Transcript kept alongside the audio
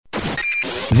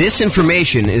This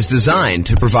information is designed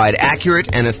to provide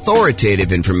accurate and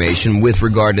authoritative information with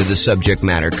regard to the subject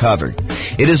matter covered.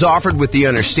 It is offered with the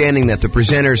understanding that the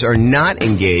presenters are not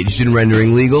engaged in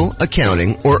rendering legal,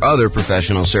 accounting, or other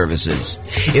professional services.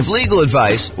 If legal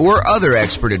advice or other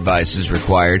expert advice is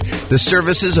required, the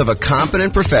services of a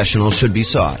competent professional should be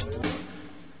sought.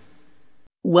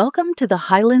 Welcome to the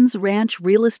Highlands Ranch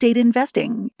Real Estate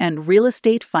Investing and Real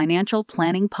Estate Financial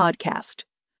Planning Podcast.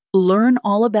 Learn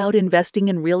all about investing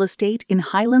in real estate in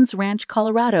Highlands Ranch,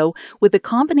 Colorado, with a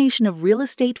combination of real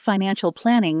estate financial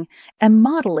planning and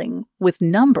modeling with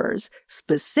numbers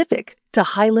specific to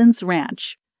Highlands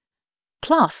Ranch.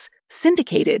 Plus,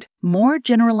 syndicated, more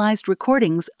generalized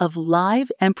recordings of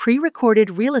live and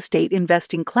pre-recorded real estate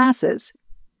investing classes.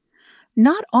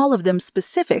 Not all of them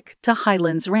specific to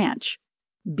Highlands Ranch.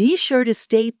 Be sure to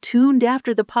stay tuned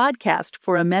after the podcast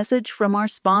for a message from our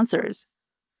sponsors.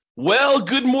 Well,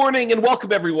 good morning and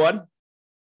welcome, everyone.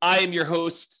 I am your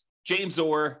host, James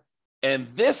Orr, and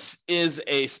this is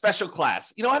a special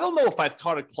class. I don't know if I've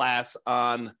taught a class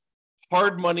on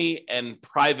hard money and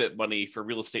private money for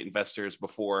real estate investors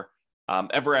before,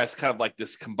 ever as kind of like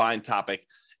this combined topic.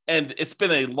 And it's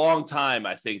been a long time,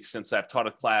 I think, since I've taught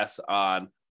a class on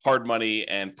hard money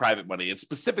and private money, and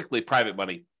specifically private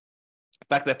money. In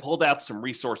fact, I pulled out some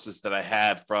resources that I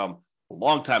had from a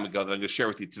long time ago that I'm going to share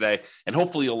with you today, and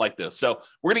hopefully you'll like this. So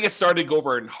we're going to get started, go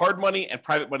over in hard money and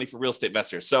private money for real estate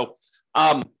investors. So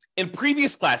in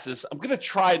previous classes, I'm going to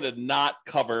try to not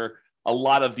cover a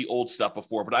lot of the old stuff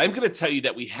before, but I'm going to tell you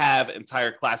that we have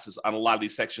entire classes on a lot of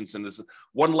these sections, and there's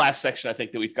one last section I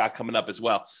think that we've got coming up as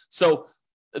well. So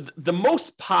the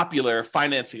most popular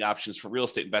financing options for real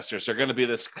estate investors are going to be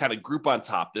this kind of group on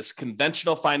top, this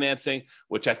conventional financing,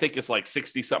 which I think is like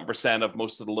 60-something% of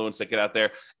most of the loans that get out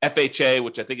there. FHA,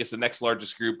 which I think is the next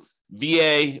largest group.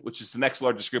 VA, which is the next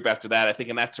largest group after that, I think,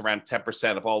 and that's around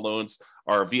 10% of all loans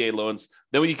are VA loans.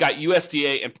 Then you got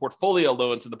USDA and portfolio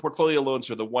loans, and the portfolio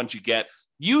loans are the ones you get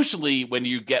usually when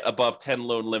you get above 10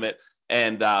 loan limit,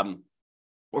 and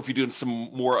or if you're doing some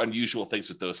more unusual things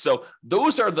with those. So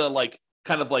those are the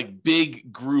kind of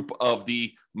big group of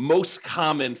the most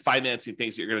common financing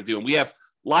things that you're going to do. And we have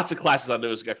lots of classes on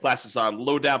those. We've got classes on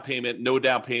low down payment, no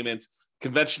down payment,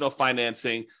 conventional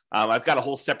financing. I've got a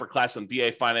whole separate class on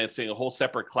VA financing, a whole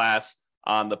separate class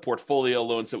on the portfolio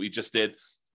loans that we just did.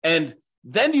 And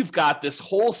then you've got this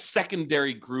whole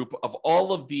secondary group of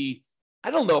all of the,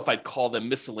 I don't know if I'd call them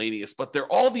miscellaneous, but they're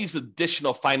all these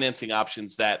additional financing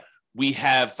options that we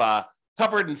have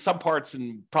covered in some parts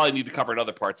and probably need to cover in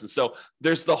other parts. And so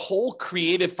there's the whole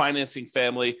creative financing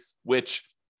family, which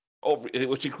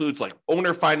includes like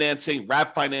owner financing,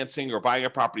 wrap financing, or buying a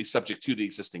property subject to the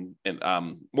existing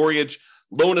mortgage,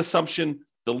 loan assumption,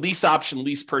 the lease option,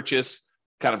 lease purchase,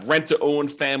 kind of rent to own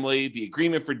family, the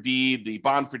agreement for deed, the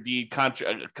bond for deed,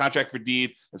 contract for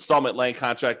deed, installment land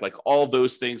contract, like all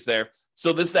those things there.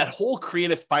 So there's that whole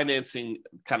creative financing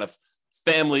kind of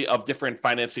family of different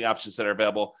financing options that are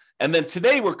available. And then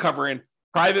today we're covering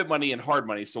private money and hard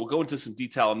money. So we'll go into some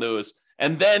detail on those.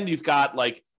 And then you've got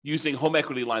using home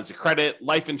equity lines of credit,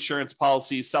 life insurance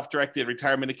policies, self-directed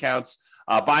retirement accounts,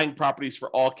 buying properties for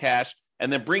all cash,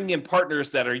 and then bringing in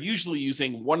partners that are usually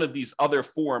using one of these other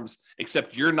forms,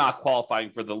 except you're not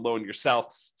qualifying for the loan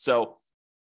yourself. So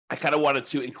I kind of wanted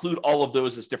to include all of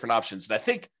those as different options. And I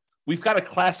think we've got a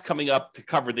class coming up to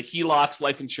cover the HELOCs,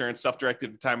 life insurance,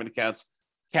 self-directed retirement accounts,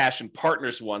 cash, and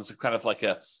partners ones. So kind of like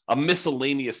a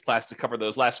miscellaneous class to cover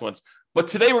those last ones. But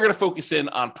today we're going to focus in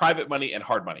on private money and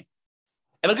hard money.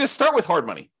 And I'm going to start with hard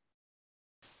money.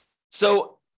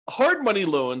 So hard money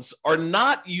loans are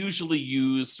not usually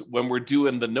used when we're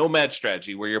doing the nomad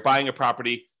strategy, where you're buying a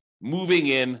property, moving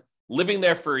in, living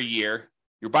there for a year.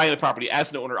 You're buying the property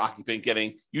as an owner-occupant,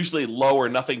 getting usually low or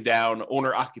nothing down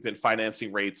owner-occupant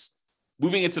financing rates,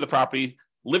 moving into the property,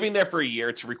 living there for a year.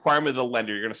 It's a requirement of the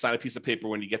lender. You're going to sign a piece of paper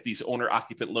when you get these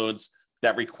owner-occupant loans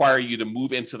that require you to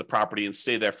move into the property and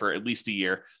stay there for at least a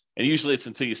year. And usually it's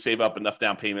until you save up enough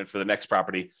down payment for the next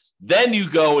property. Then you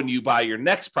go and you buy your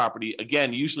next property,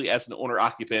 again, usually as an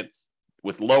owner-occupant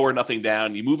with low or nothing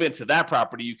down. You move into that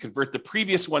property, you convert the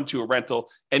previous one to a rental,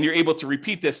 and you're able to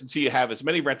repeat this until you have as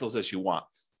many rentals as you want.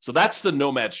 So that's the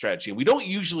nomad strategy. We don't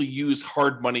usually use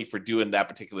hard money for doing that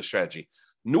particular strategy,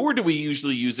 nor do we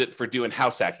usually use it for doing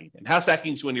house hacking. And house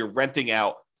hacking is when you're renting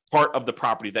out part of the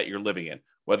property that you're living in,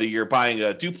 whether you're buying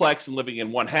a duplex and living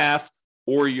in one half,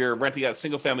 or you're renting out a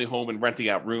single family home and renting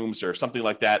out rooms or something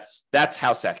like that. That's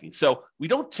house hacking. So we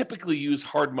don't typically use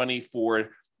hard money for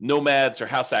nomads or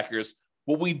house hackers.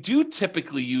 What we do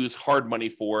typically use hard money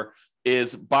for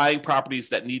is buying properties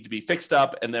that need to be fixed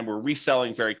up and then we're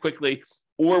reselling very quickly,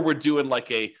 or we're doing like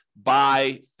a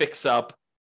buy, fix up,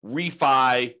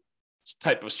 refi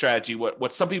type of strategy,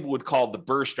 what some people would call the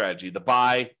BRRRR strategy, the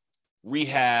buy,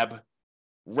 rehab,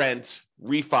 rent,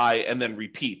 refi, and then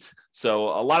repeat. So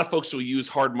a lot of folks will use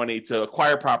hard money to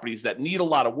acquire properties that need a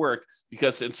lot of work,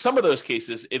 because in some of those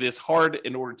cases, it is hard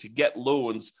in order to get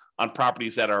loans on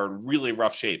properties that are in really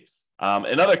rough shape.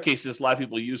 In other cases, a lot of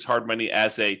people use hard money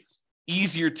as a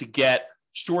easier to get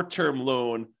short-term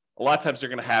loan. A lot of times they're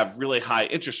going to have really high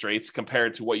interest rates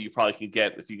compared to what you probably can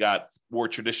get if you got more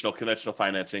traditional conventional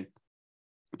financing.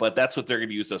 But that's what they're going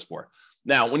to use those for.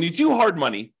 Now, when you do hard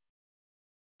money,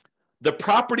 the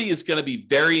property is going to be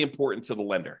very important to the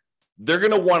lender. They're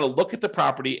going to want to look at the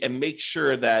property and make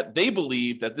sure that they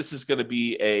believe that this is going to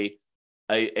be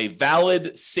a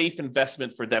valid, safe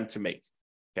investment for them to make.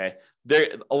 Okay.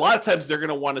 A lot of times they're going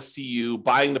to want to see you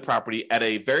buying the property at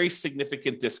a very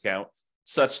significant discount,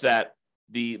 such that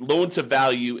the loan to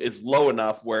value is low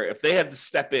enough where if they had to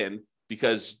step in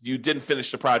because you didn't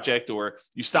finish the project or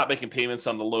you stop making payments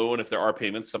on the loan, if there are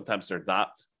payments, sometimes they're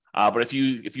not. But if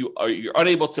you're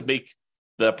unable to make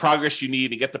the progress you need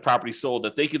to get the property sold,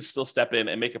 that they can still step in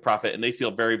and make a profit, and they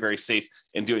feel very, very safe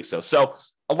in doing so. So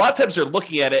a lot of times they're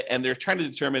looking at it and they're trying to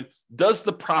determine, does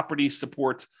the property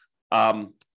support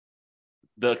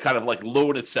the kind of like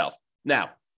loan itself?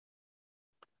 Now,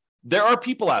 there are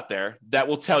people out there that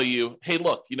will tell you, hey,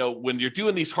 look, when you're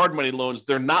doing these hard money loans,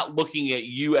 they're not looking at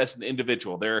you as an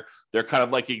individual. They're kind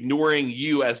of like ignoring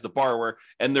you as the borrower,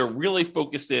 and they're really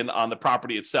focused in on the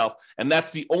property itself. And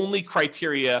that's the only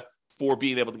criteria for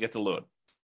being able to get the loan.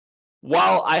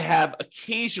 While I have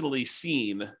occasionally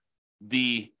seen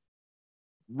the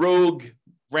rogue,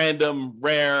 random,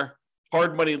 rare,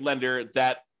 hard money lender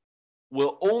that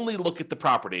will only look at the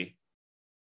property,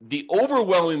 the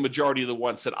overwhelming majority of the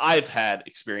ones that I've had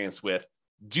experience with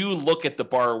do look at the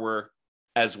borrower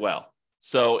as well.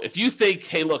 So if you think,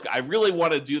 hey, look, I really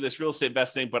want to do this real estate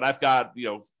investing, but I've got,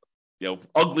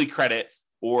 ugly credit,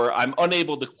 or I'm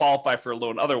unable to qualify for a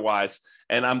loan otherwise,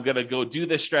 and I'm going to go do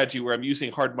this strategy where I'm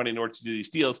using hard money in order to do these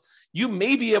deals, you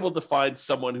may be able to find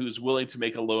someone who's willing to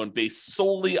make a loan based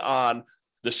solely on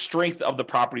the strength of the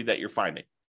property that you're finding.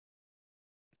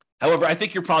 However, I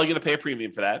think you're probably going to pay a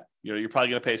premium for that. You're probably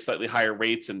going to pay slightly higher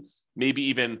rates and maybe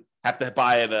even have to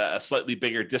buy at a slightly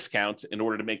bigger discount in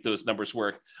order to make those numbers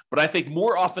work. But I think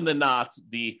more often than not,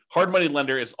 the hard money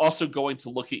lender is also going to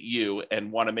look at you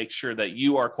and want to make sure that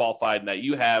you are qualified and that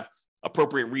you have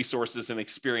appropriate resources and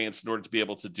experience in order to be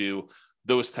able to do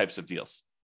those types of deals.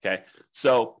 Okay.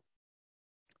 So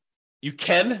you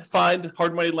can find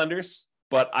hard money lenders,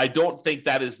 but I don't think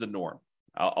that is the norm.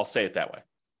 I'll say it that way.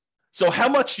 So how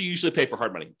much do you usually pay for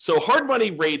hard money? So hard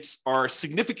money rates are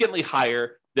significantly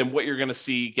higher than what you're going to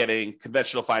see getting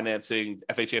conventional financing,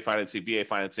 FHA financing, VA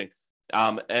financing.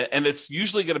 And it's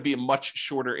usually going to be much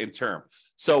shorter in term.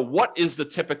 So what is the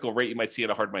typical rate you might see in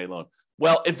a hard money loan?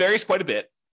 Well, it varies quite a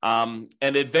bit. And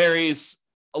it varies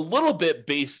a little bit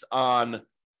based on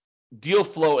deal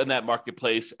flow in that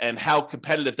marketplace and how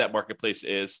competitive that marketplace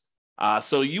is.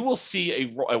 So you will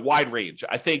see a wide range.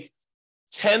 I think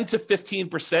 10 to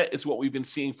 15% is what we've been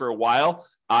seeing for a while.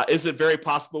 Is it very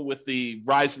possible with the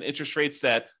rise in interest rates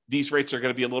that these rates are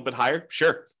going to be a little bit higher?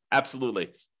 Sure,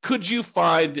 absolutely. Could you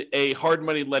find a hard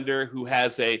money lender who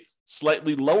has a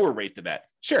slightly lower rate than that?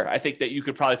 Sure, I think that you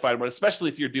could probably find one, especially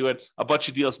if you're doing a bunch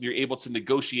of deals and you're able to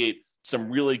negotiate some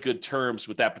really good terms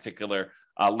with that particular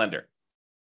lender.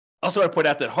 Also, I want to point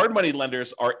out that hard money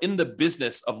lenders are in the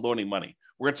business of loaning money.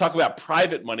 We're going to talk about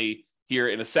private money here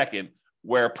in a second,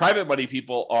 where private money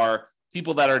people are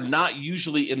people that are not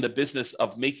usually in the business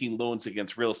of making loans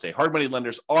against real estate. Hard money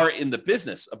lenders are in the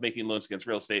business of making loans against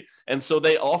real estate, and so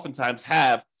they oftentimes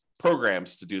have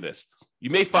programs to do this. You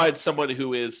may find someone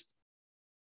who is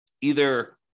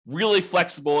either really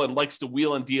flexible and likes to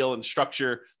wheel and deal and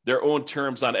structure their own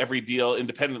terms on every deal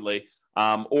independently,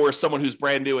 or someone who's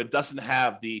brand new and doesn't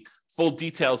have the full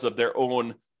details of their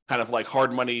own kind of like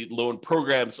hard money loan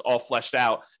programs all fleshed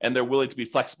out, and they're willing to be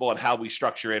flexible on how we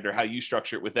structure it or how you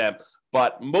structure it with them.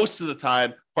 But most of the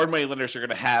time, hard money lenders are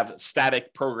going to have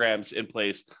static programs in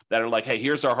place that are like, hey,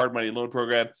 here's our hard money loan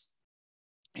program.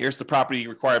 Here's the property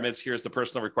requirements. Here's the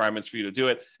personal requirements for you to do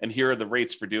it. And here are the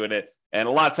rates for doing it. And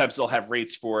a lot of times they'll have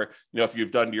rates for, if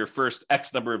you've done your first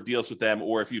X number of deals with them,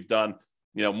 or if you've done,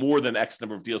 more than X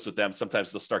number of deals with them,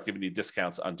 sometimes they'll start giving you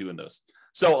discounts on doing those.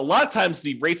 So a lot of times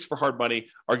the rates for hard money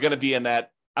are going to be in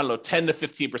that, 10 to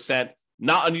 15%.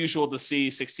 Not unusual to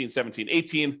see 16, 17,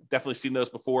 18. Definitely seen those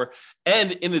before.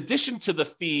 And in addition to the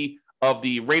fee of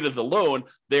the rate of the loan,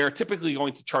 they are typically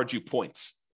going to charge you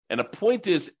points. And a point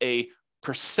is a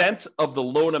percent of the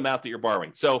loan amount that you're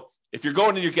borrowing. So If you're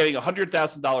going and you're getting a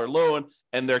 $100,000 loan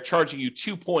and they're charging you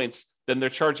 2 points, then they're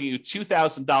charging you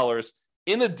 $2,000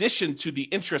 in addition to the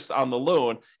interest on the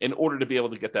loan in order to be able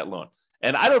to get that loan.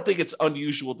 And I don't think it's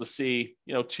unusual to see,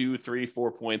 2, 3,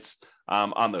 4 points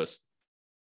on those.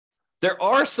 There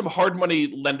are some hard money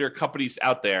lender companies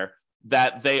out there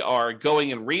that they are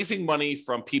going and raising money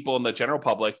from people in the general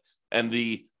public, and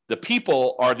the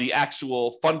people are the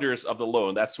actual funders of the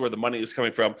loan. That's where the money is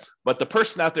coming from. But the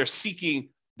person out there seeking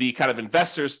the kind of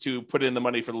investors to put in the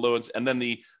money for the loans, and then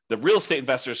the real estate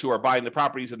investors who are buying the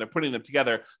properties and they're putting them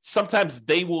together, sometimes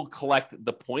they will collect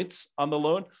the points on the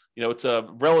loan. It's a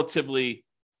relatively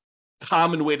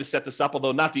common way to set this up,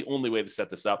 although not the only way to set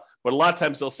this up. But a lot of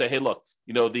times they'll say, hey, look,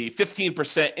 the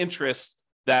 15% interest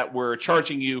that we're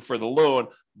charging you for the loan,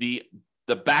 the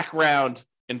background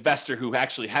investor who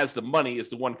actually has the money is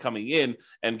the one coming in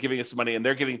and giving us the money, and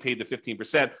they're getting paid the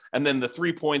 15%. And then the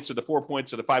 3 points or the 4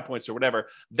 points or the 5 points or whatever,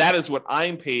 that is what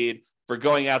I'm paid for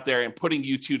going out there and putting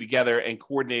you two together and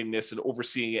coordinating this and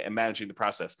overseeing it and managing the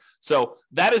process. So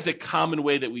that is a common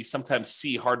way that we sometimes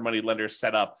see hard money lenders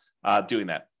set up doing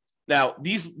that. Now,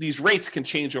 these rates can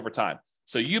change over time.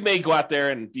 So you may go out there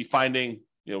and be finding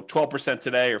 12%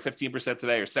 today or 15%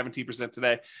 today or 17%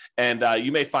 today. And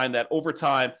you may find that over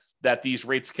time that these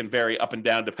rates can vary up and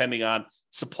down depending on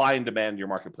supply and demand in your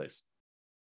marketplace.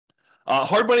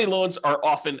 Hard money loans are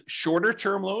often shorter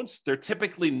term loans. They're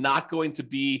typically not going to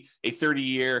be a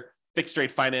 30-year fixed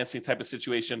rate financing type of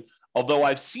situation. Although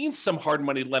I've seen some hard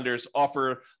money lenders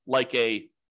offer like a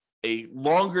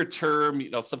longer term,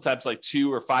 sometimes like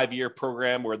 2 or 5 year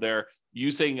program where they're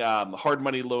using hard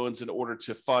money loans in order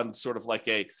to fund sort of like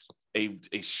a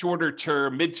shorter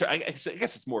term, midterm, I guess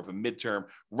it's more of a midterm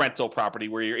rental property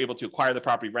where you're able to acquire the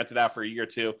property, rent it out for a year or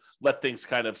two, let things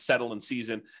kind of settle in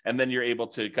season, and then you're able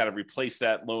to kind of replace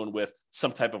that loan with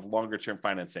some type of longer term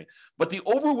financing. But the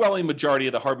overwhelming majority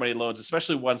of the hard money loans,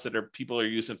 especially ones that people are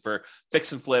using for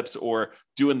fix and flips or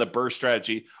doing the BRRRR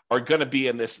strategy, are going to be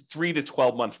in this 3 to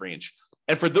 12 month range.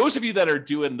 And for those of you that are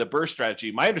doing the BRRRR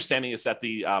strategy, my understanding is that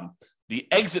the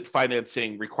exit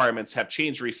financing requirements have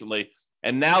changed recently.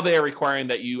 And now they are requiring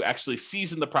that you actually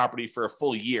season the property for a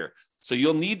full year. So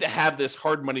you'll need to have this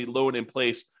hard money loan in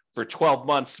place for 12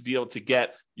 months to be able to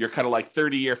get your kind of like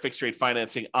 30-year fixed rate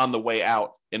financing on the way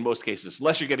out in most cases,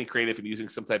 unless you're getting creative and using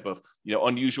some type of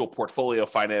unusual portfolio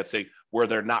financing where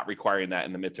they're not requiring that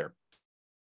in the midterm.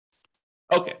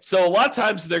 Okay, so a lot of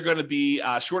times they're going to be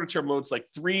shorter term loans, like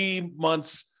 3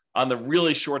 months on the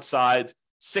really short side.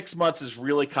 6 months is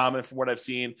really common from what I've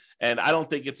seen. And I don't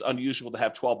think it's unusual to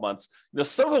have 12 months.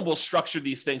 Some of them will structure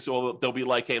these things. So they'll be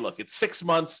like, hey, look, it's 6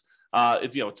 months.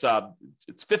 It's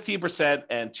 15%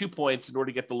 and 2 points in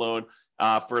order to get the loan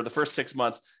for the first 6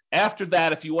 months. After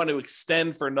that, if you want to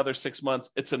extend for another 6 months,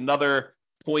 it's another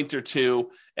point or two.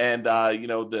 And,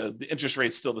 the interest rate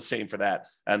is still the same for that.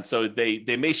 And so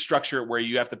they may structure it where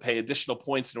you have to pay additional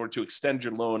points in order to extend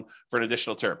your loan for an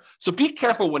additional term. So be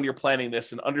careful when you're planning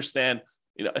this and understand,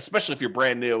 especially if you're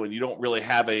brand new and you don't really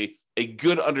have a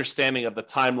good understanding of the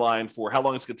timeline for how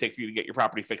long it's going to take for you to get your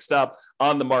property fixed up,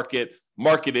 on the market,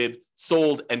 marketed,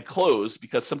 sold, and closed,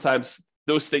 because sometimes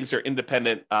those things are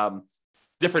independent,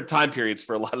 different time periods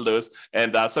for a lot of those.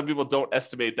 And some people don't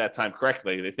estimate that time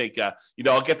correctly. They think,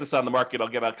 I'll get this on the market, I'll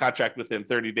get a contract within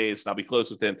 30 days, and I'll be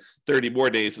closed within 30 more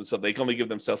days. And so they can only give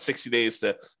themselves 60 days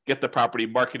to get the property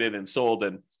marketed and sold.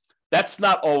 And that's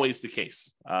not always the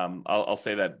case. I'll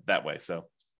say that way. So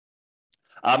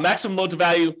maximum loan to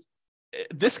value,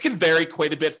 this can vary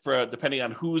quite a bit depending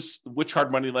on which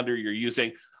hard money lender you're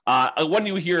using. One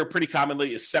you hear pretty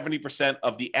commonly is 70%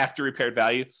 of the after repaired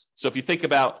value. So if you think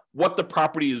about what the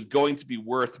property is going to be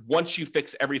worth once you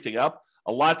fix everything up,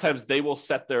 a lot of times they will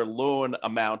set their loan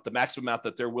amount, the maximum amount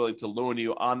that they're willing to loan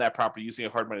you on that property using a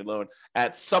hard money loan,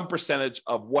 at some percentage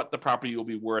of what the property will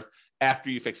be worth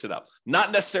after you fix it up.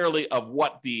 Not necessarily of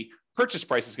what the purchase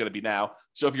price is going to be now.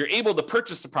 So if you're able to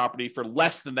purchase the property for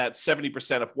less than that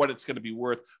 70% of what it's going to be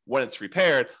worth when it's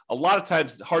repaired, a lot of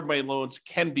times hard money loans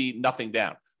can be nothing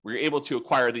down, where you're able to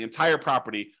acquire the entire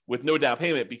property with no down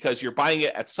payment because you're buying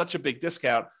it at such a big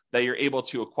discount that you're able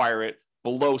to acquire it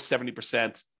below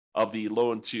 70% of the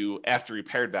loan to after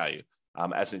repaired value,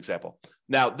 as an example.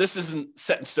 Now, this isn't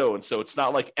set in stone, so it's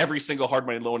not like every single hard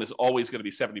money loan is always going to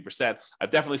be 70%.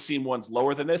 I've definitely seen ones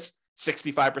lower than this.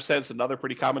 65% is another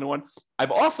pretty common one.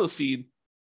 I've also seen,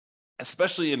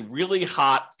 especially in really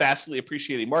hot, fastly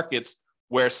appreciating markets,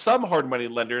 where some hard money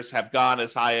lenders have gone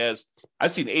as high as,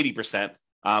 I've seen 80%.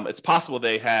 It's possible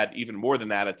they had even more than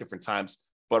that at different times,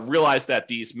 but realize that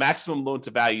these maximum loan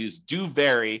to values do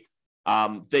vary.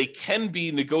 They can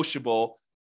be negotiable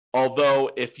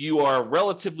Although if you are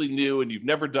relatively new and you've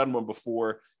never done one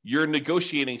before, your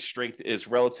negotiating strength is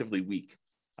relatively weak,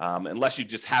 unless you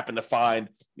just happen to find,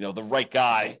 the right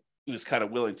guy who's kind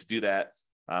of willing to do that,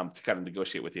 to kind of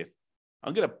negotiate with you.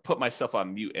 I'm going to put myself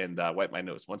on mute and wipe my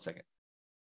nose. 1 second.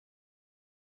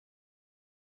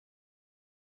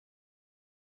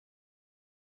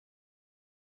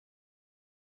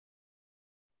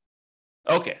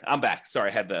 Okay, I'm back. Sorry,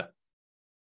 I had to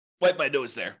wipe my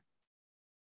nose there.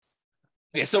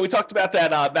 Okay, so we talked about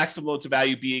that maximum loan to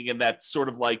value being in that sort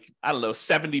of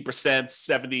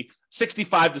 70%,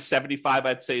 65 to 75,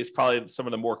 I'd say is probably some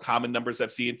of the more common numbers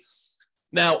I've seen.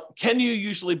 Now, can you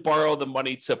usually borrow the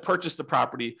money to purchase the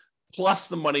property plus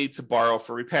the money to borrow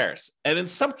for repairs? And in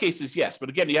some cases, yes. But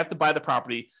again, you have to buy the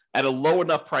property at a low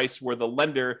enough price where the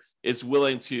lender is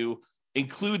willing to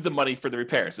include the money for the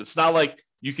repairs. It's not like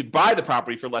you could buy the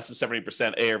property for less than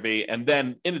 70% ARV, and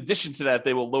then in addition to that,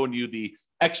 they will loan you the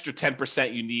extra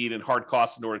 10% you need in hard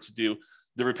costs in order to do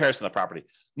the repairs on the property.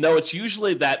 No, it's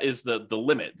usually that is the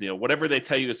limit. Whatever they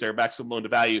tell you is their maximum loan to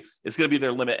value is going to be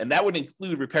their limit, and that would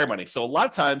include repair money. So a lot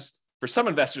of times for some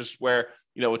investors where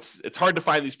it's hard to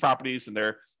find these properties and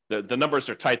the numbers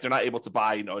are tight, they're not able to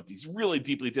buy these really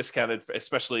deeply discounted,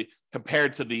 especially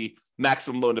compared to the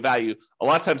maximum loan to value. A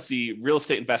lot of times the real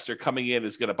estate investor coming in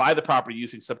is going to buy the property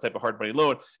using some type of hard money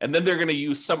loan, and then they're going to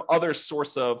use some other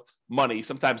source of money,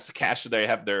 sometimes the cash that they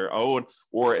have their own,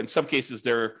 or in some cases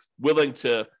they're willing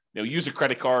to use a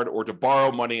credit card or to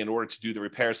borrow money in order to do the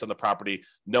repairs on the property,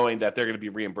 knowing that they're going to be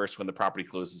reimbursed when the property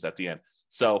closes at the end.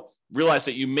 So realize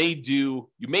that you may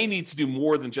need to do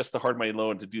more than just the hard money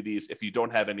loan to do these if you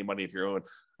don't have any money of your own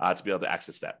to be able to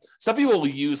access that. Some people will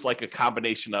use a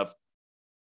combination of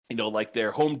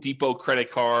their Home Depot credit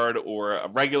card or a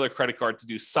regular credit card to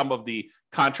do some of the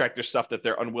contractor stuff that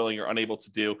they're unwilling or unable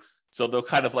to do. So they'll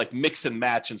kind of mix and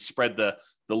match and spread the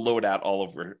load out all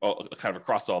over, kind of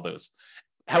across all those.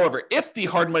 However, if the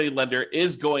hard money lender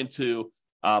is going to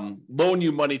loan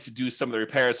you money to do some of the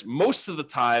repairs, most of the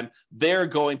time they're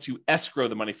going to escrow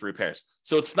the money for repairs.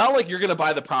 So it's not like you're going to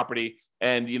buy the property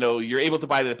and you're able to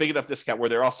buy it at a big enough discount where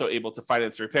they're also able to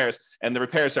finance the repairs, and the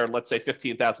repairs are, let's say,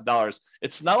 $15,000.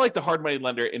 It's not like the hard money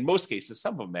lender, in most cases,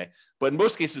 some of them may, but in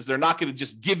most cases, they're not going to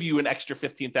just give you an extra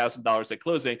 $15,000 at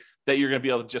closing that you're going to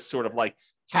be able to just sort of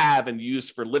have and use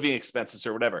for living expenses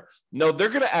or whatever. No, they're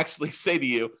going to actually say to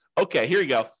you, okay, here you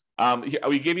go.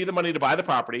 We gave you the money to buy the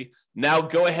property. Now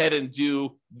go ahead and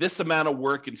do this amount of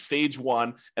work in stage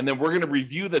one, and then we're going to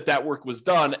review that work was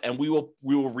done, and we will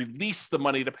release the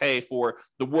money to pay for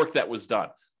the work that was done.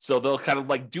 So they'll kind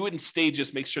of do it in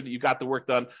stages, make sure that you got the work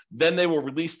done. Then they will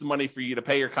release the money for you to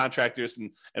pay your contractors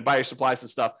and buy your supplies and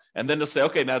stuff. And then they'll say,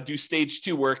 okay, now do stage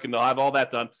 2 work, and they'll have all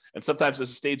that done. And sometimes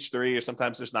there's a stage 3, or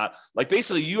sometimes there's not.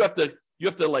 Basically you have to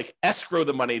escrow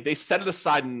the money. They set it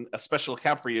aside in a special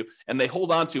account for you, and they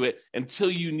hold on to it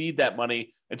until you need that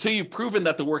money, until you've proven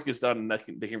that the work is done,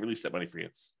 and they can release that money for you.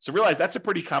 So realize that's a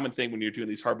pretty common thing when you're doing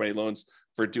these hard money loans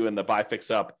for doing the buy,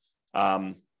 fix up,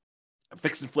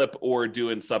 fix and flip, or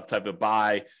doing some type of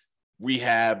buy,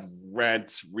 rehab,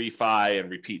 rent, refi, and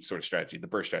repeat sort of strategy, the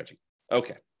BRRRR strategy.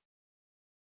 Okay.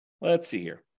 Let's see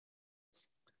here.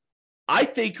 I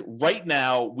think right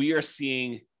now we are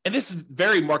seeing, and this is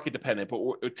very market dependent,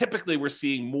 but typically we're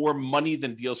seeing more money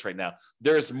than deals right now.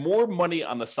 There's more money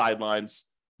on the sidelines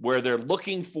where they're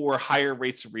looking for higher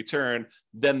rates of return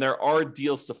than there are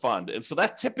deals to fund. And so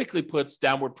that typically puts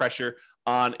downward pressure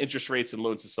on interest rates and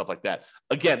loans and stuff like that.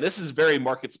 Again, this is very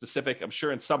market specific. I'm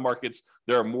sure in some markets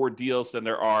there are more deals than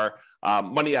there are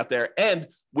money out there. And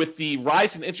with the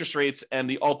rise in interest rates and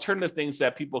the alternative things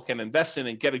that people can invest in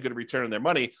and get a good return on their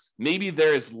money, maybe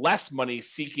there is less money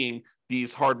seeking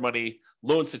these hard money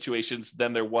loan situations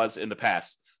than there was in the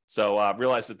past. So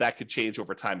realize that could change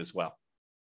over time as well.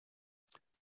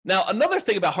 Now, another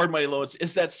thing about hard money loans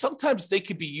is that sometimes they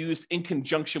could be used in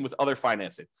conjunction with other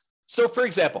financing. So for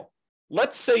example,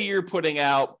 let's say you're putting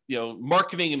out,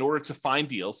 marketing in order to find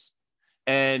deals,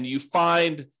 and you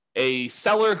find a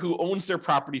seller who owns their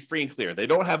property free and clear. They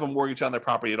don't have a mortgage on their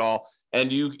property at all.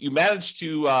 And you manage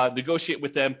to negotiate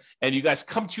with them, and you guys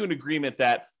come to an agreement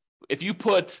that if you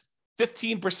put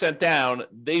 15% down,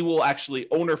 they will actually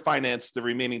owner finance the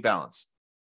remaining balance.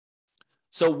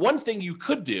 So one thing you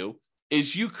could do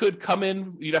is you could come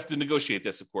in, you'd have to negotiate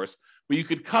this, of course, but you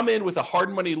could come in with a hard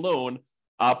money loan,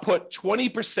 put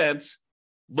 20%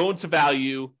 loan to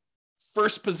value,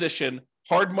 first position,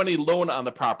 hard money loan on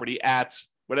the property at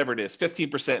whatever it is,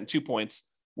 15% and 2 points,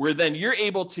 where then you're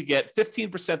able to get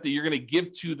 15% that you're going to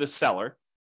give to the seller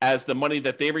as the money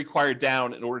that they require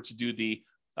down in order to do the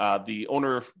the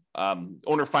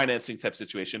owner financing type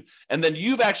situation. And then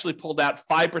you've actually pulled out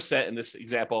 5% in this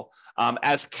example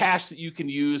as cash that you can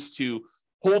use to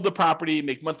hold the property,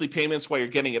 make monthly payments while you're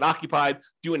getting it occupied,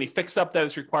 do any fix up that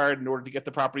is required in order to get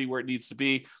the property where it needs to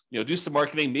be, do some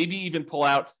marketing, maybe even pull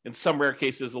out, in some rare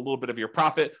cases, a little bit of your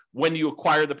profit when you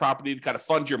acquire the property to kind of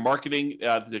fund your marketing,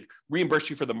 to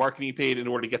reimburse you for the marketing you paid in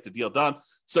order to get the deal done.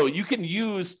 So you can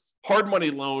use hard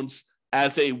money loans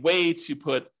as a way to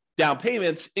put down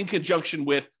payments in conjunction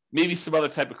with maybe some other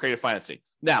type of creative financing.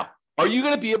 Now, are you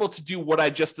going to be able to do what I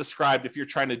just described if you're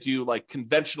trying to do like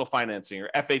conventional financing or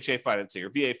FHA financing or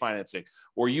VA financing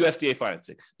or USDA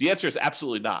financing? The answer is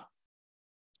absolutely not.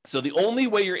 So the only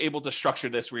way you're able to structure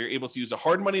this, where you're able to use a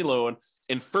hard money loan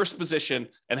in first position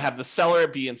and have the seller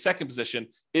be in second position,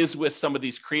 is with some of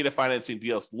these creative financing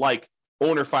deals like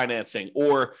owner financing,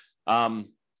 or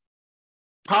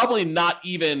probably not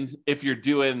even if you're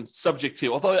doing subject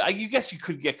to, although I guess you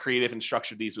could get creative and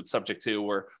structure these with subject to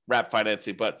or wrap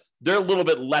financing, but they're a little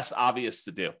bit less obvious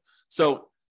to do. So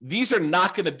these are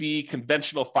not going to be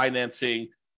conventional financing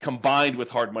combined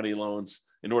with hard money loans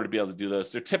in order to be able to do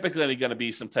those. They're typically going to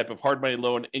be some type of hard money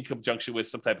loan in conjunction with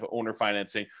some type of owner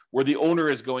financing, where the owner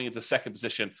is going into second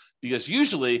position, because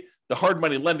usually the hard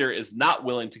money lender is not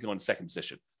willing to go into second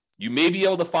position. You may be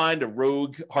able to find a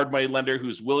rogue hard money lender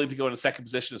who's willing to go into second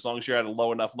position as long as you're at a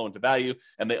low enough loan to value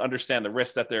and they understand the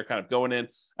risk that they're kind of going in,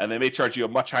 and they may charge you a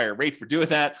much higher rate for doing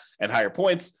that and higher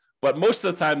points. But most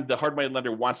of the time, the hard money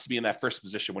lender wants to be in that first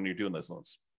position when you're doing those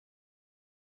loans.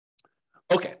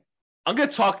 Okay, I'm going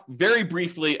to talk very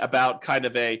briefly about kind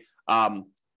of a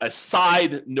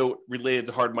side note related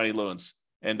to hard money loans.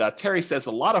 And Terry says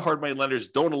a lot of hard money lenders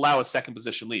don't allow a second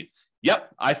position lien.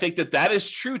 Yep, I think that is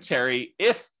true, Terry.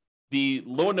 If the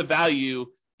loan to value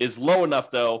is low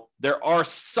enough, though, there are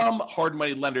some hard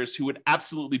money lenders who would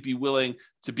absolutely be willing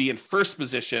to be in first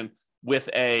position with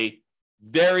a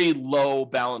very low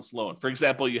balance loan. For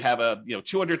example, you have a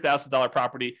 $200,000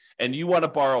 property and you want to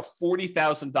borrow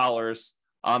 $40,000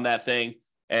 on that thing,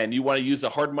 and you want to use a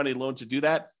hard money loan to do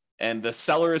that, and the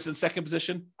seller is in second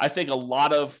position. I think a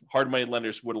lot of hard money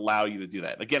lenders would allow you to do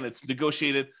that. Again, it's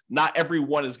negotiated. Not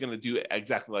everyone is going to do it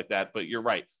exactly like that, but you're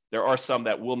right. There are some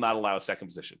that will not allow a second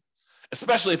position,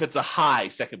 especially if it's a high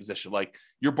second position. Like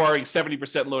you're borrowing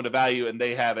 70% loan to value and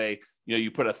they have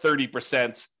you put a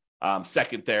 30%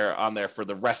 second there on there for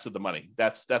the rest of the money.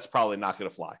 That's probably not going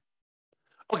to fly.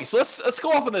 Okay, so let's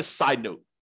go off on this side note.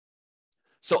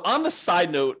 So on the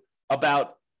side note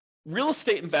about real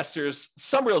estate investors,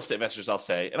 some real estate investors, I'll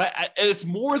say, and it's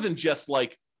more than just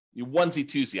like onesie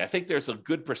twosie. I think there's a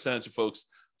good percentage of folks,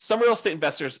 some real estate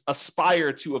investors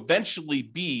aspire to eventually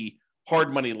be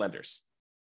hard money lenders.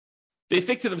 They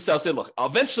think to themselves, hey, look,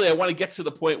 eventually I want to get to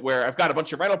the point where I've got a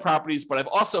bunch of rental properties, but I've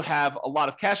also have a lot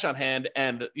of cash on hand,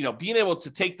 and being able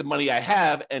to take the money I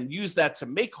have and use that to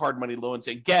make hard money loans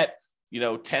and get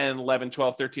 10, 11,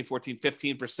 12, 13, 14,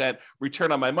 15%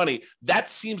 return on my money. That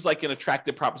seems like an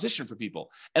attractive proposition for people.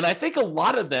 And I think a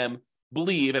lot of them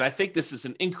believe, and I think this is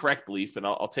an incorrect belief, and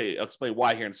I'll explain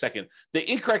why here in a second. They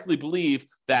incorrectly believe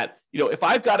that, if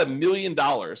I've got $1 million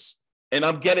and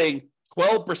I'm getting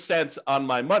 12% on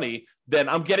my money, then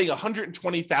I'm getting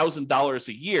 $120,000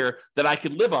 a year that I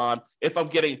can live on if I'm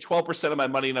getting 12% of my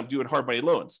money and I'm doing hard money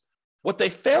loans. What they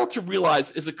fail to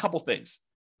realize is a couple things.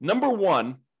 Number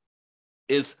one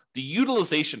is the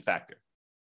utilization factor.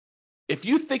 If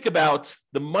you think about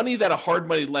the money that a hard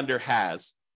money lender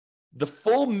has, the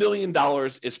full $1 million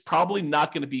is probably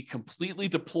not going to be completely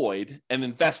deployed and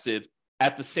invested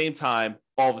at the same time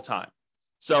all the time.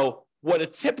 So what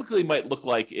it typically might look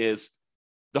like is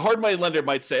the hard money lender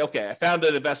might say, okay, I found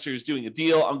an investor who's doing a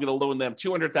deal. I'm going to loan them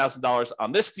 $200,000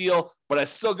 on this deal, but I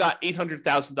still got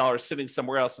 $800,000 sitting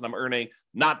somewhere else and I'm earning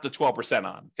not the 12%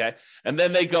 on, okay? And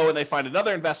then they go and they find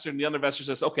another investor, and the other investor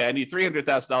says, okay, I need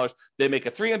 $300,000. They make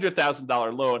a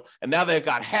 $300,000 loan, and now they've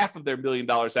got half of their $1 million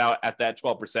out at that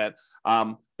 12%.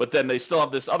 But then they still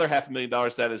have this other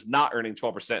 $500,000 that is not earning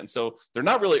 12%. And so they're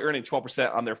not really earning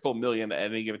 12% on their full $1 million at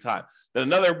any given time. Then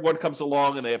another one comes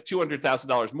along and they have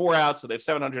 $200,000 more out. So they have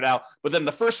 $700,000 out, but then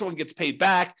the first one gets paid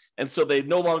back. And so they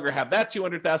no longer have that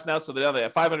 $200,000 out. So now they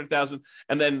have $500,000.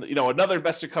 And then, another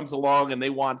investor comes along and they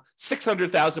want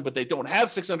 $600,000, but they don't have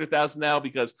 $600,000 now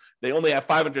because they only have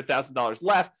 $500,000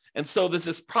 left. And so there's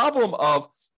this problem of,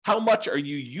 how much are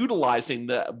you utilizing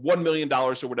the $1 million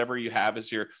or whatever you have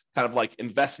as your kind of like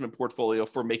investment portfolio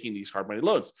for making these hard money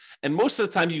loans? And most of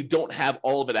the time, you don't have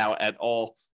all of it out at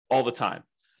all the time.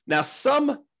 Now,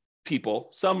 some people,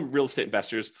 some real estate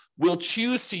investors will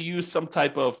choose to use some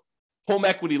type of home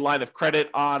equity line of credit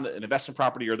on an investment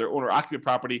property or their owner-occupant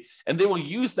property, and they will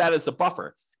use that as a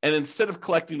buffer. And instead of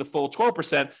collecting the full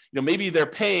 12%, maybe they're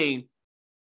paying,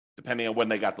 depending on when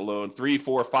they got the loan, 3,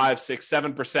 4, 5, 6,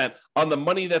 7% on the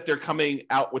money that they're coming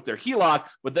out with their HELOC,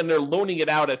 but then they're loaning it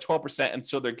out at 12%. And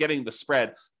so they're getting the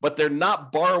spread, but they're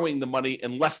not borrowing the money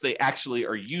unless they actually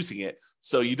are using it.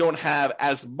 So you don't have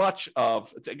as much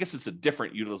of, I guess it's a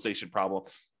different utilization problem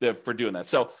for doing that.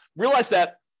 So realize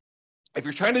that if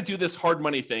you're trying to do this hard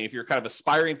money thing, if you're kind of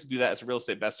aspiring to do that as a real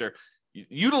estate investor,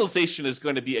 utilization is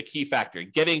going to be a key factor.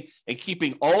 Getting and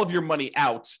keeping all of your money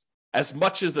out as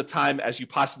much of the time as you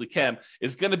possibly can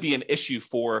is going to be an issue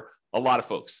for a lot of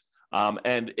folks.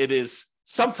 And it is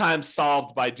sometimes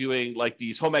solved by doing like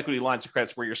these home equity lines of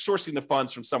credits where you're sourcing the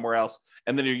funds from somewhere else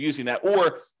and then you're using that,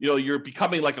 or you're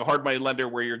becoming like a hard money lender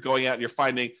where you're going out and you're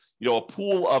finding a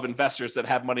pool of investors that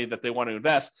have money that they want to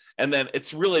invest, and then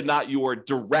it's really not your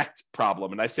direct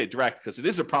problem. And I say direct because it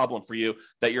is a problem for you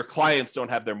that your clients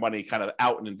don't have their money kind of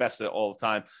out and invested all the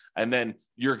time, and then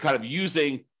you're kind of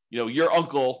using your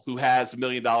uncle who has $1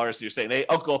 million. You're saying, hey,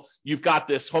 uncle, you've got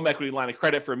this home equity line of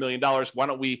credit for $1 million. Why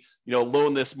don't we,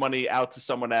 loan this money out to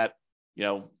someone at,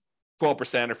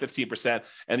 12% or 15%.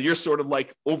 And you're sort of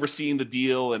like overseeing the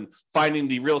deal and finding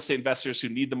the real estate investors who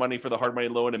need the money for the hard money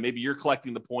loan. And maybe you're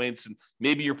collecting the points and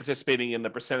maybe you're participating in the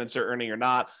percentage they're earning or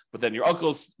not. But then your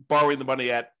uncle's borrowing the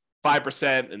money at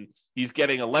 5% and he's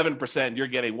getting 11%, you're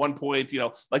getting 1 point,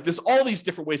 like there's all these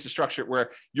different ways to structure it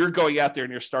where you're going out there and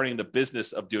you're starting the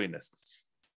business of doing this.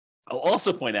 I'll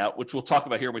also point out, which we'll talk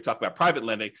about here when we talk about private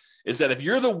lending, is that if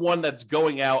you're the one that's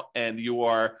going out and you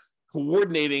are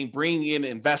coordinating, bringing in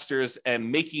investors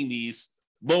and making these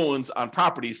loans on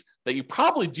properties, that you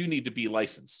probably do need to be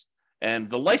licensed. And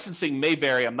the licensing may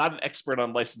vary. I'm not an expert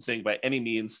on licensing by any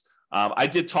means. I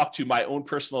did talk to my own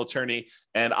personal attorney,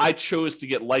 and I chose to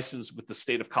get licensed with the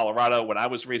state of Colorado when I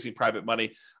was raising private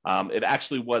money. It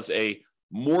actually was a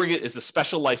mortgage, is a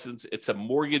special license. It's a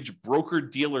mortgage broker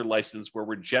dealer license where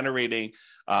we're generating,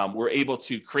 we're able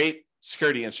to create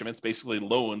security instruments, basically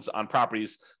loans on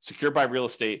properties secured by real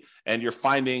estate, and you're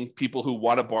finding people who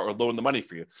want to borrow or loan the money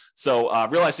for you. So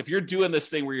realize if you're doing this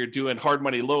thing where you're doing hard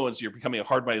money loans, you're becoming a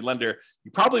hard money lender, you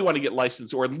probably want to get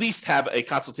licensed or at least have a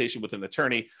consultation with an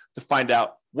attorney to find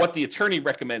out what the attorney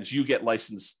recommends you get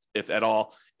licensed, if at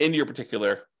all, in your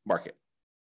particular market.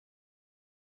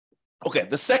 Okay,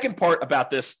 the second part about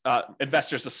this,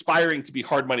 investors aspiring to be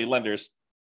hard money lenders,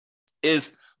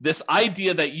 is this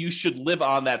idea that you should live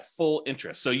on that full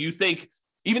interest. So you think,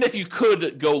 even if you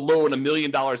could go loan $1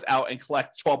 million out and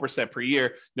collect 12% per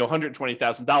year,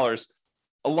 $120,000,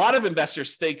 a lot of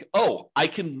investors think, oh, I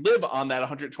can live on that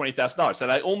 $120,000,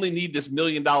 and I only need this $1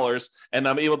 million, and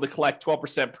I'm able to collect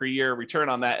 12% per year return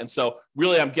on that. And so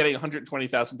really I'm getting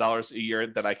 $120,000 a year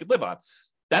that I could live on.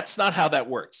 That's not how that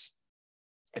works.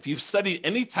 If you've studied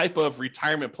any type of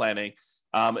retirement planning,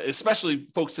 especially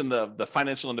folks in the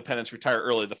financial independence, retire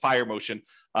early, the FIRE motion,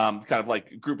 kind of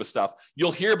like group of stuff,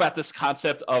 you'll hear about this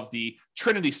concept of the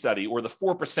Trinity study or the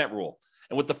 4% rule.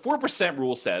 And what the 4%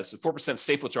 rule says, the 4%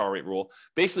 safe withdrawal rate rule,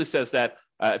 basically says that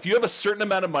if you have a certain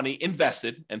amount of money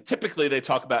invested, and typically they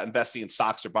talk about investing in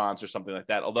stocks or bonds or something like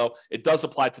that, although it does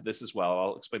apply to this as well.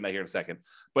 I'll explain that here in a second.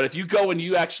 But if you go and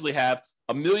you actually have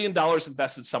 $1 million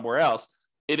invested somewhere else,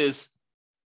 it is,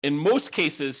 in most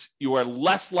cases, you are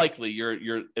less likely,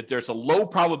 there's a low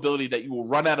probability that you will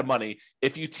run out of money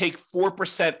if you take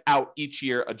 4% out each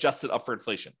year adjusted up for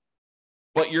inflation.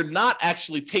 But you're not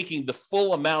actually taking the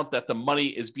full amount that the money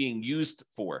is being used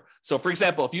for. So for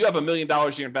example, if you have $1 million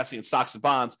you're investing in stocks and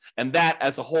bonds, and that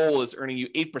as a whole is earning you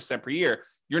 8% per year,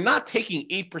 you're not taking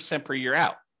 8% per year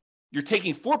out. You're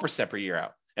taking 4% per year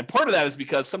out. And part of that is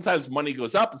because sometimes money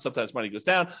goes up and sometimes money goes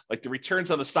down. Like the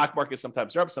returns on the stock market,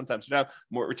 sometimes they're up, sometimes they're down.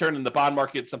 More return in the bond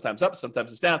market, sometimes up,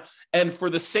 sometimes it's down. And for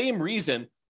the same reason,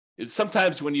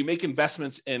 sometimes when you make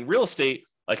investments in real estate,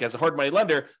 like as a hard money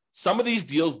lender, some of these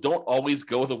deals don't always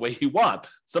go the way you want.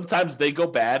 Sometimes they go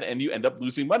bad and you end up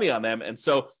losing money on them. And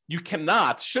so you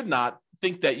should not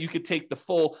think that you could take the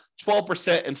full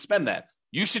 12% and spend that.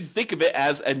 You should think of it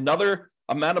as another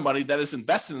amount of money that is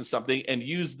invested in something and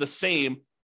use the same,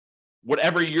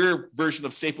 whatever your version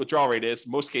of safe withdrawal rate is.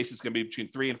 Most cases it's going to be between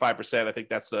 3 and 5%. I think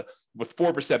that's with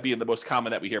 4% being the most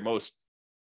common that we hear most.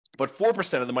 But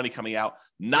 4% of the money coming out,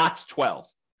 not 12.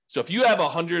 So if you have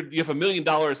 $1 million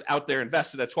out there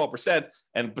invested at 12%,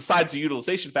 and besides the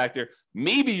utilization factor,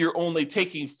 maybe you're only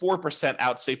taking 4%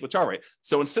 out safe withdrawal rate.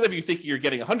 So instead of you thinking you're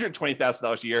getting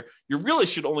 $120,000 a year, you really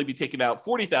should only be taking out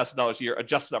 $40,000 a year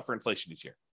adjusted up for inflation each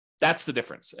year. That's the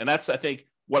difference. And that's, I think,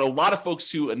 what a lot of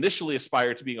folks who initially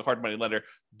aspire to being a hard money lender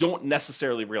don't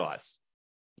necessarily realize.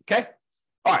 Okay.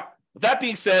 All right. with that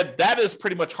being said, that is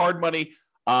pretty much hard money.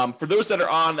 For those that are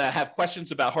on that have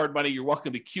questions about hard money, you're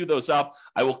welcome to queue those up.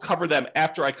 I will cover them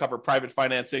after I cover private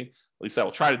financing. At least I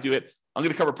will try to do it. I'm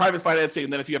going to cover private financing,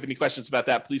 and then if you have any questions about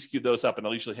that, please queue those up, and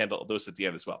I'll usually handle those at the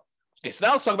end as well. Okay, so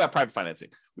now let's talk about private financing.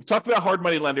 We've talked about hard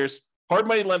money lenders. Hard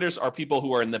money lenders are people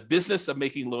who are in the business of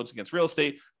making loans against real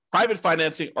estate. Private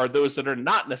financing are those that are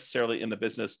not necessarily in the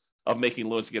business of making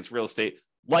loans against real estate,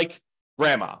 like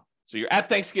grandma. So you're at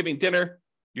Thanksgiving dinner,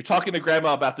 you're talking to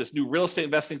grandma about this new real estate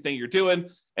investing thing you're doing,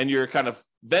 and you're kind of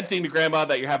venting to grandma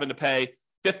that you're having to pay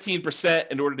 15%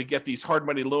 in order to get these hard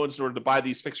money loans in order to buy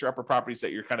these fixer-upper properties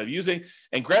that you're kind of using.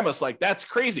 And grandma's like, that's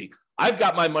crazy. I've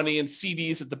got my money in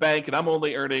CDs at the bank, and I'm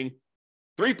only earning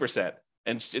 3%.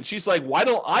 And she's like, why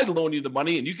don't I loan you the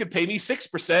money and you can pay me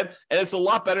 6%? And it's a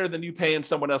lot better than you paying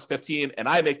someone else 15%, and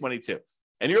I make money too.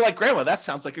 And you're like, grandma, that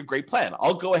sounds like a great plan.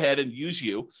 I'll go ahead and use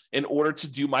you in order to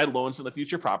do my loans in the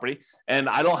future property. And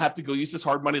I don't have to go use this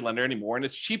hard money lender anymore. And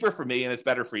it's cheaper for me and it's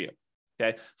better for you.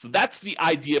 Okay. So that's the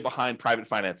idea behind private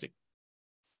financing.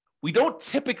 We don't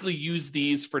typically use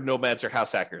these for nomads or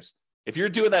house hackers. If you're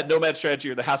doing that nomad strategy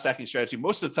or the house hacking strategy,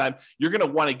 most of the time, you're going to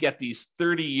want to get these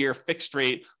 30-year fixed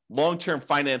rate, long-term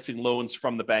financing loans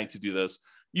from the bank to do this.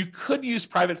 You could use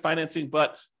private financing,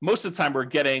 but most of the time we're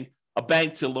getting a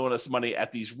bank to loan us money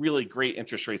at these really great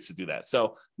interest rates to do that.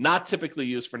 So not typically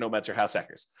used for nomads or house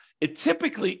hackers. It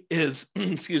typically is,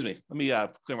 excuse me, let me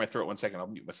clear my throat 1 second. I'll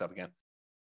mute myself again.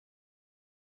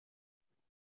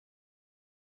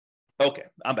 Okay,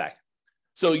 I'm back.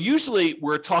 So usually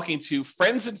we're talking to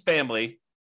friends and family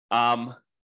and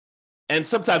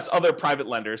sometimes other private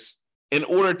lenders in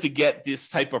order to get this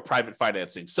type of private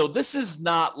financing. So this is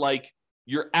not like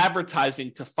you're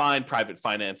advertising to find private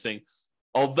financing,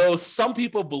 although some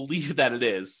people believe that it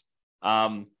is.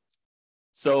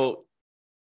 So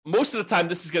most of the time,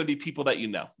 this is going to be people that you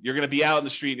know. You're going to be out in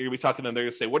the street and you're going to be talking to them. They're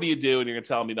going to say, what do you do? And you're going to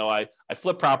tell them, I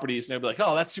flip properties. And they'll be like,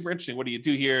 oh, that's super interesting. What do you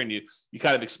do here? And you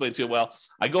kind of explain to them, well,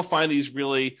 I go find these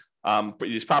really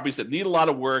these properties that need a lot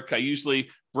of work. I usually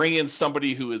bring in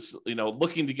somebody who is,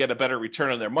 looking to get a better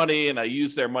return on their money. And I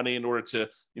use their money in order to,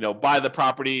 buy the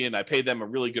property, and I pay them a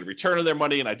really good return on their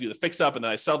money. And I do the fix up, and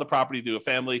then I sell the property to a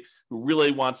family who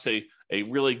really wants a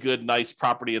really good, nice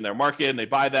property in their market. And they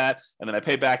buy that. And then I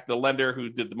pay back the lender who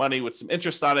did the money with some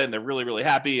interest on it. And they're really, really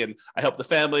happy. And I help the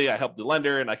family, I help the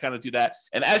lender, and I kind of do that.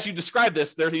 And as you describe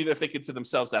this, they're either thinking to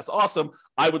themselves, that's awesome.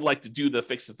 I would like to do the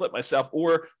fix and flip myself.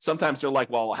 Or sometimes they're like,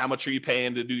 well, how much are you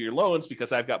paying to do your loans?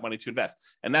 Because I've got money to invest.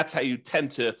 And that's how you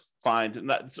tend to find,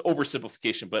 not, it's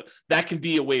oversimplification, but that can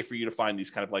be a way for you to find these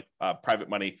kind of like private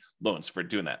money loans for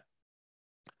doing that.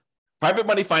 Private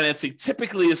money financing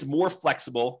typically is more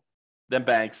flexible than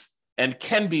banks and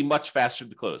can be much faster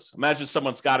to close. Imagine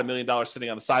someone's got $1 million sitting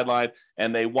on the sideline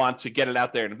and they want to get it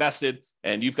out there and invested,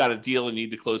 and you've got a deal and you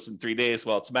need to close in 3 days.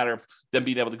 Well, it's a matter of them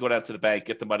being able to go down to the bank,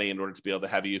 get the money in order to be able to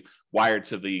have you wired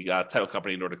to the title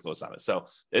company in order to close on it. So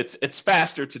it's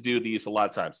faster to do these a lot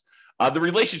of times. The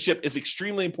relationship is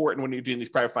extremely important when you're doing these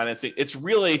private financing. It's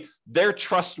really their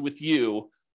trust with you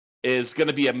is going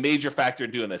to be a major factor in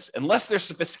doing this. Unless they're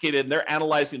sophisticated and they're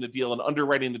analyzing the deal and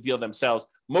underwriting the deal themselves,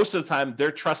 most of the time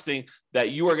they're trusting that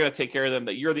you are going to take care of them,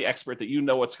 that you're the expert, that you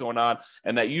know what's going on,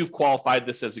 and that you've qualified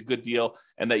this as a good deal,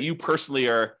 and that you personally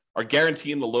are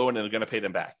guaranteeing the loan and are going to pay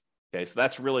them back. Okay, so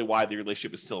that's really why the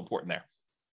relationship is still important there.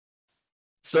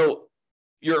 So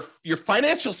your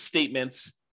financial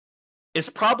statements is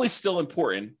probably still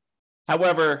important.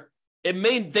 However, they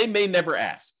may never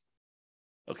ask.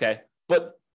 Okay,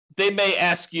 but they may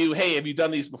ask you, hey, have you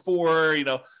done these before?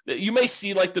 You may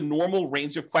see like the normal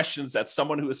range of questions that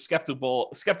someone who is skeptical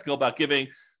about giving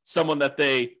someone that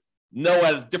they know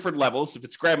at different levels. If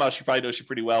it's grandma, she probably knows you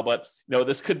pretty well, but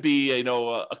this could be,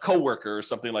 a coworker or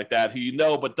something like that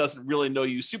who but doesn't really know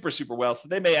you super, super well. So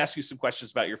they may ask you some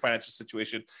questions about your financial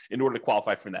situation in order to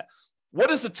qualify for that. What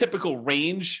is the typical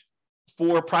range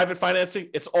for private financing?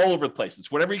 It's all over the place.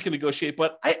 It's whatever you can negotiate,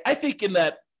 but I think in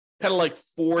that kind of like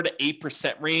 4 to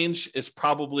 8% range is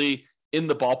probably in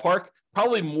the ballpark,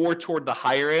 probably more toward the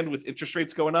higher end with interest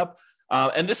rates going up.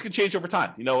 And this can change over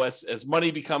time. As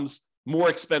money becomes more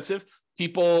expensive,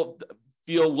 people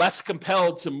feel less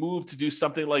compelled to move to do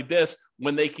something like this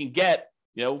when they can get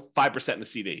 5% in the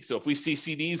CD. So if we see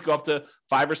CDs go up to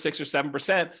 5 or 6 or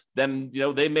 7%, then,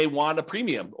 they may want a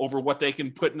premium over what they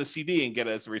can put in the CD and get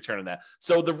as a return on that.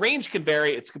 So the range can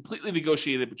vary. It's completely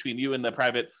negotiated between you and the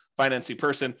private financing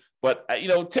person. But,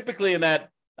 typically in that,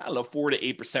 4 to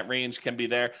 8% range can be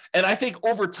there. And I think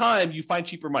over time you find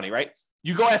cheaper money, right?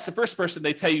 You go ask the first person,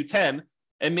 they tell you 10,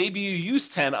 and maybe you use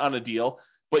 10 on a deal.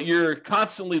 but you're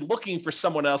constantly looking for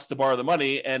someone else to borrow the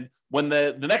money. And when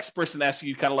the next person asks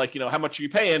you kind of like, how much are you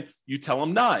paying? You tell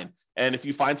them 9. And if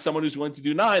you find someone who's willing to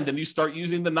do 9, then you start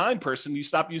using the 9 person, you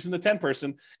stop using the 10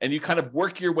 person, and you kind of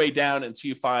work your way down until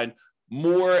you find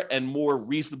more and more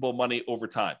reasonable money over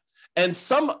time. And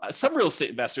some real estate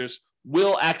investors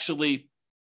will actually,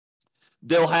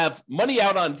 they'll have money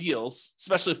out on deals,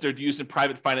 especially if they're using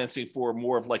private financing for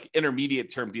more of like intermediate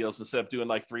term deals instead of doing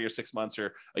like 3 or 6 months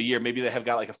or a year. Maybe they have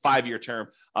got like a 5-year term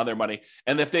on their money.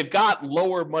 And if they've got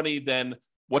lower money than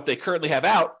what they currently have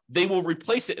out, they will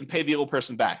replace it and pay the old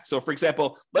person back. So for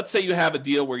example, let's say you have a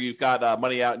deal where you've got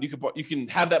money out and you can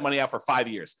have that money out for 5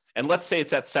 years. And let's say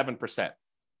it's at 7%.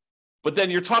 But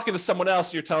then you're talking to someone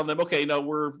else, you're telling them, okay,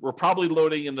 we're probably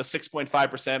loading in the 6.5%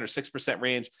 or 6%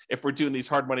 range if we're doing these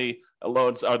hard money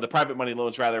loans, or the private money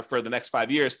loans rather, for the next 5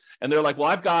 years. And they're like, well,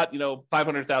 I've got,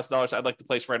 $500,000 I'd like to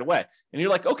place right away. And you're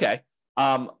like, okay,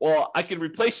 well, I can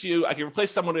replace you. I can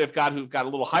replace someone who've got a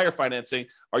little higher financing.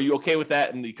 Are you okay with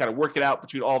that? And you kind of work it out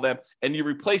between all of them. And you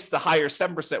replace the higher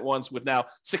 7% ones with now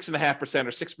 6.5%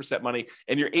 or 6% money.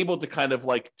 And you're able to kind of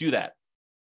like do that.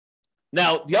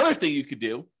 Now, the other thing you could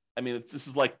do, this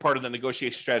is like part of the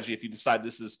negotiation strategy if you decide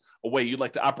this is a way you'd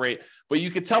like to operate, but you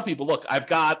could tell people, look, I've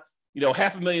got,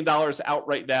 $500,000 out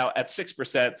right now at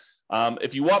 6%.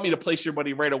 If you want me to place your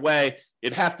money right away,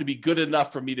 it'd have to be good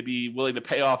enough for me to be willing to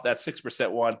pay off that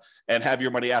 6% one and have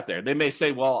your money out there. They may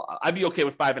say, well, I'd be okay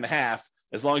with 5.5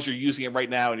 as long as you're using it right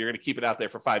now and you're going to keep it out there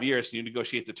for 5 years. So you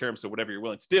negotiate the terms of whatever you're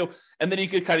willing to do. And then you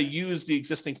could kind of use the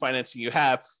existing financing you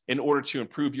have in order to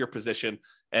improve your position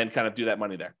and kind of do that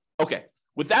money there. Okay.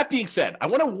 With that being said, I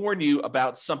want to warn you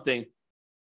about something,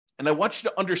 and I want you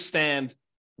to understand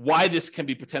why this can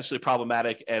be potentially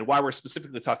problematic and why we're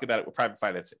specifically talking about it with private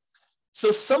financing.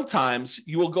 So sometimes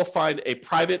you will go find a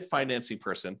private financing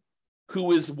person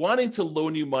who is wanting to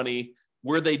loan you money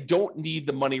where they don't need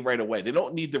the money right away. They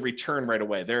don't need the return right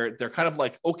away. They're kind of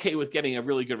like okay with getting a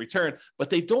really good return, but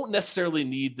they don't necessarily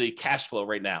need the cash flow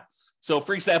right now. So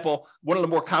for example, one of the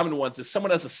more common ones is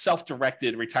someone has a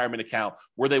self-directed retirement account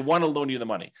where they want to loan you the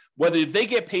money. Whether they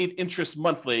get paid interest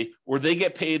monthly or they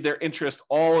get paid their interest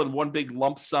all in one big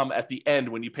lump sum at the end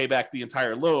when you pay back the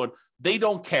entire loan, they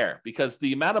don't care because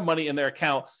the amount of money in their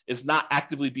account is not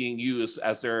actively being used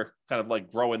as they're kind of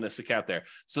like growing this account there.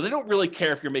 So they don't really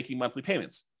care if you're making monthly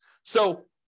payments. So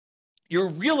you're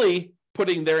really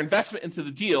putting their investment into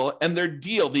the deal, and their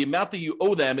deal, the amount that you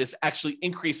owe them, is actually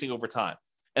increasing over time.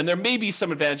 And there may be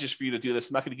some advantages for you to do this.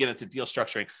 I'm not going to get into deal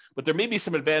structuring, but there may be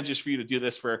some advantages for you to do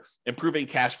this for improving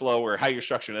cash flow or how you're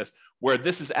structuring this, where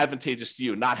this is advantageous to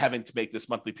you, not having to make this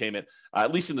monthly payment,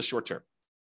 at least in the short term.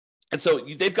 And so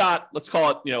they've got, let's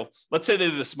call it, let's say they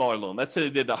did a smaller loan. Let's say they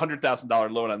did a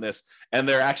 $100,000 loan on this, and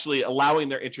they're actually allowing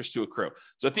their interest to accrue.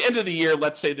 So at the end of the year,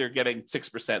 let's say they're getting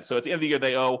 6%. So at the end of the year,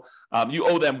 they owe, you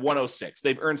owe them 106.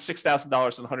 They've earned $6,000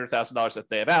 on the $100,000 that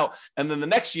they have out. And then the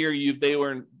next year, you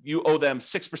owe them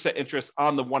 6% interest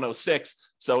on the 106.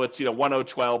 So it's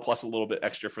 1012 plus a little bit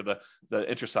extra for the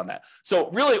interest on that. So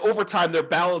really over time, their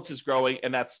balance is growing,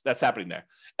 and that's happening there.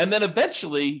 And then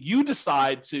eventually you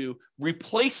decide to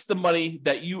replace the money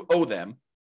that you owe them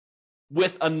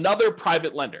with another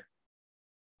private lender.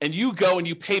 And you go and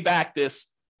you pay back this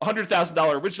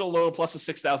 $100,000 original loan plus the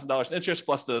 $6,000 in interest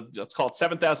plus the, let's call it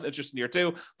 $7,000 interest in year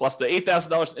 2 plus the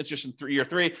 $8,000 in interest in year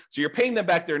 3. So you're paying them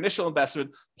back their initial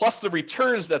investment plus the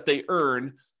returns that they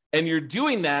earn. And you're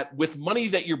doing that with money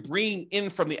that you're bringing in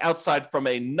from the outside from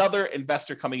another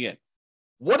investor coming in.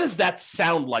 What does that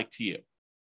sound like to you?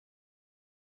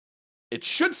 It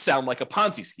should sound like a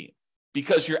Ponzi scheme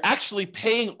because you're actually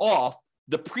paying off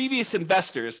the previous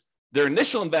investors, their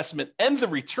initial investment and the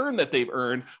return that they've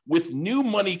earned with new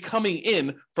money coming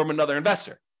in from another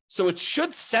investor. So it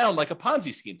should sound like a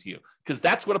Ponzi scheme to you because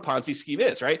that's what a Ponzi scheme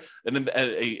is, right? And then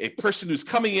a person who's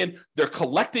coming in, they're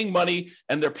collecting money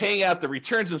and they're paying out the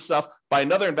returns and stuff by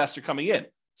another investor coming in.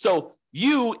 So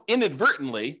you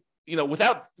inadvertently,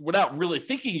 without really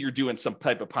thinking you're doing some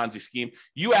type of Ponzi scheme,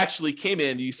 you actually came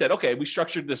in, you said, okay, we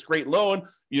structured this great loan.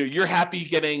 You're happy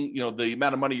getting, the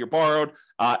amount of money you borrowed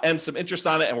and some interest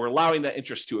on it. And we're allowing that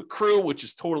interest to accrue, which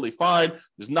is totally fine.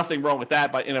 There's nothing wrong with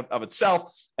that in and of itself.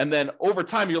 And then over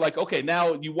time, you're like, okay,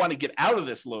 now you want to get out of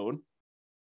this loan.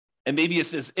 And maybe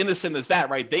it's as innocent as that,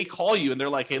 right? They call you and they're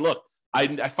like, hey, look, I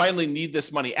finally need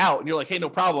this money out. And you're like, hey, no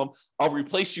problem. I'll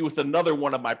replace you with another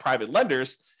one of my private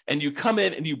lenders. And you come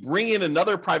in and you bring in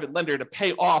another private lender to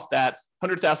pay off that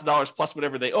 $100,000 plus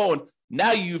whatever they own.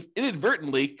 Now you've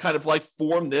inadvertently kind of like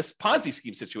formed this Ponzi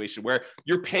scheme situation where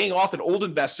you're paying off an old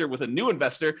investor with a new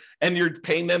investor and you're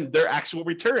paying them their actual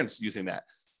returns using that.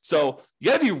 So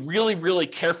you got to be really, really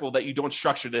careful that you don't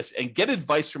structure this, and get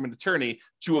advice from an attorney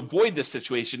to avoid this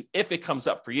situation if it comes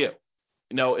up for you.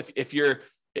 If you're,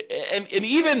 and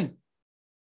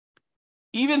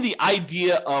even the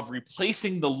idea of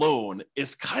replacing the loan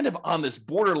is kind of on this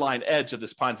borderline edge of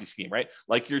this Ponzi scheme, right?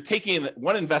 Like you're taking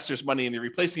one investor's money and you're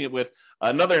replacing it with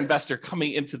another investor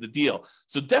coming into the deal.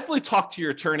 So definitely talk to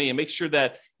your attorney and make sure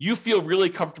that you feel really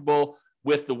comfortable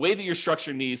with the way that you're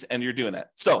structuring these and you're doing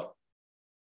that. So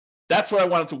that's what I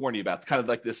wanted to warn you about. It's kind of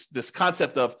like this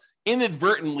concept of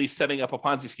inadvertently setting up a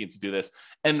Ponzi scheme to do this.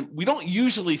 And we don't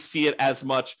usually see it as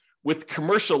much with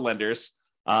commercial lenders.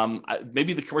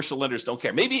 Maybe the commercial lenders don't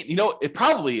care. Maybe, it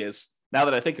probably is, now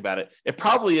that I think about it, it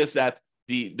probably is that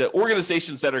the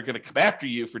organizations that are going to come after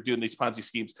you for doing these Ponzi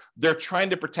schemes, they're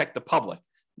trying to protect the public,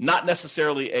 not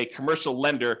necessarily a commercial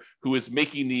lender who is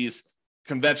making these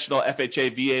conventional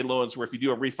FHA, VA loans where if you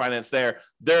do a refinance there,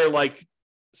 they're like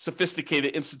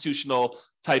sophisticated institutional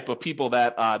type of people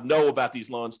that know about these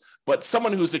loans. But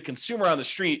someone who's a consumer on the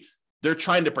street, they're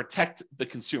trying to protect the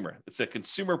consumer. It's a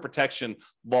consumer protection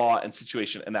law and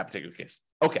situation in that particular case.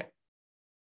 Okay.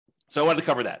 So I wanted to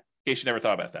cover that in case you never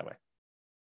thought about it that way.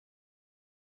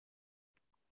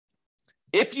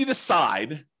 If you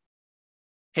decide,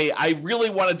 hey, I really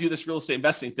want to do this real estate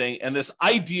investing thing, and this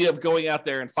idea of going out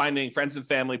there and finding friends and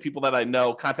family, people that I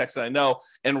know, contacts that I know,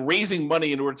 and raising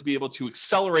money in order to be able to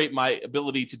accelerate my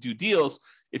ability to do deals,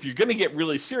 if you're going to get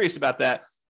really serious about that,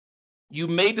 you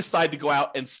may decide to go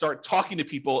out and start talking to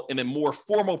people in a more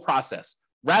formal process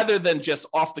rather than just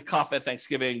off the cuff at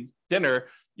Thanksgiving dinner.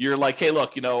 You're like, hey,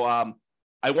 look,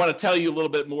 I want to tell you a little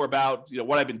bit more about,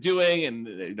 what I've been doing. And,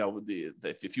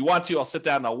 if you want to, I'll sit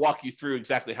down and I'll walk you through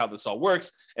exactly how this all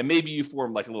works. And maybe you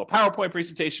form like a little PowerPoint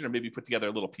presentation, or maybe put together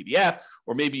a little PDF,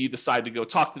 or maybe you decide to go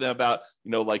talk to them about,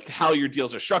 like how your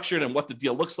deals are structured and what the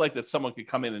deal looks like that someone could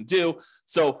come in and do.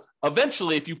 So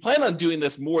eventually, if you plan on doing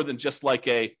this more than just like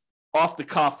a off the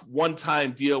cuff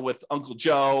one-time deal with Uncle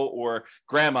Joe or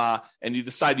grandma, and you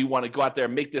decide you want to go out there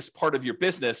and make this part of your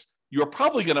business, you're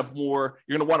probably going to want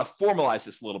to formalize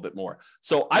this a little bit more.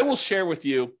 So I will share with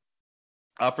you,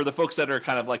 for the folks that are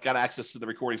kind of like got access to the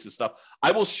recordings and stuff,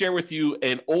 I will share with you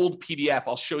an old PDF.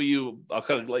 I'll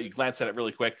kind of let you glance at it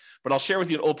really quick, but I'll share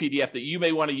with you an old PDF that you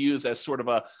may want to use as sort of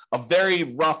a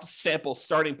very rough sample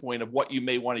starting point of what you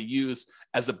may want to use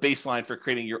as a baseline for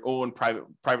creating your own private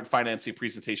financing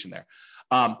presentation there.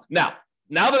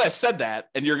 Now that I've said that,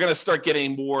 and you're going to start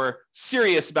getting more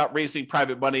serious about raising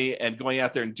private money and going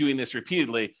out there and doing this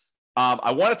repeatedly,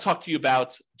 I want to talk to you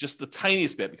about just the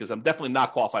tiniest bit, because I'm definitely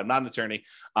not qualified. I'm not an attorney,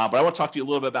 but I want to talk to you a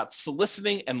little bit about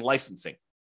soliciting and licensing.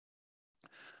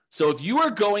 So if you are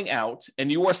going out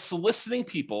and you are soliciting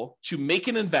people to make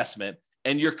an investment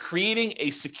and you're creating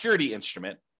a security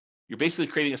instrument, you're basically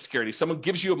creating a security. Someone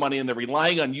gives you money and they're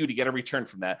relying on you to get a return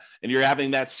from that. And you're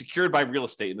having that secured by real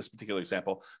estate in this particular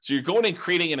example. So you're going and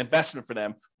creating an investment for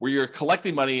them where you're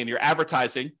collecting money and you're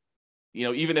advertising,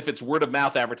 even if it's word of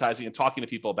mouth advertising and talking to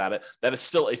people about it, that is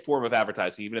still a form of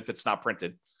advertising, even if it's not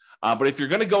printed. But if you're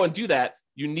going to go and do that,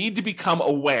 you need to become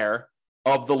aware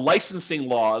of the licensing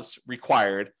laws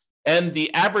required and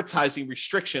the advertising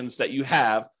restrictions that you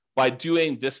have by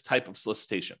doing this type of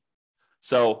solicitation.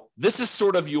 So this is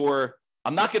sort of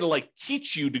I'm not going to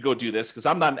teach you to go do this because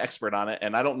I'm not an expert on it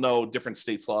and I don't know different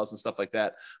states' laws and stuff like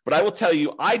that. But I will tell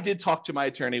you, I did talk to my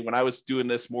attorney when I was doing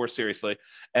this more seriously.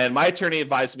 And my attorney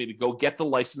advised me to go get the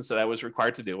license that I was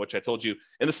required to do, which I told you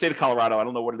in the state of Colorado. I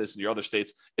don't know what it is in your other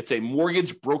states. It's a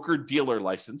mortgage broker dealer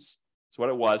license. That's what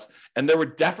it was. And there were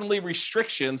definitely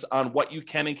restrictions on what you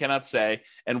can and cannot say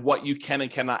and what you can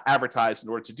and cannot advertise in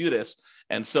order to do this.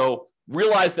 And so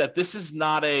realize that this is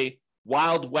not a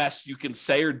Wild West. You can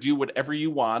say or do whatever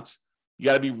you want. You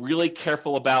got to be really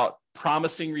careful about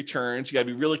promising returns. You got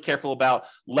to be really careful about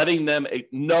letting them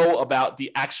know about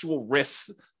the actual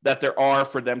risks that there are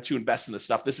for them to invest in this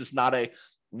stuff. This is not a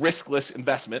riskless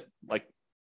investment. Like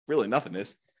really nothing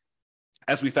is,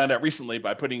 as we found out recently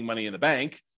by putting money in the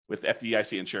bank with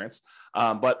FDIC insurance.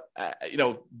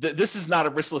 This is not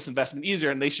a riskless investment either,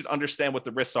 and they should understand what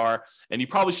the risks are. And you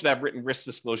probably should have written risk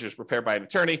disclosures prepared by an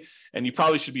attorney, and you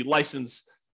probably should be licensed.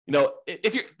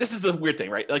 This is the weird thing,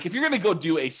 right? Like if you're going to go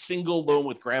do a single loan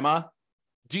with grandma,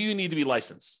 do you need to be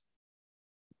licensed?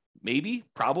 Maybe,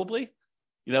 probably.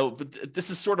 But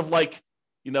this is sort of like,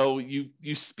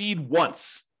 you speed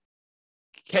once.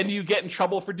 Can you get in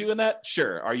trouble for doing that?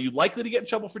 Sure. Are you likely to get in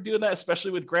trouble for doing that,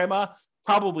 especially with grandma?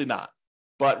 Probably not.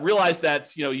 But realize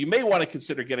that, you may want to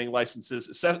consider getting license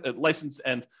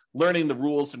and learning the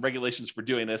rules and regulations for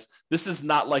doing this. This is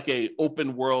not like a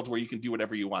open world where you can do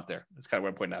whatever you want there. That's kind of what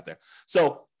I'm pointing out there.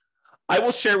 So I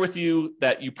will share with you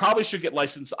that you probably should get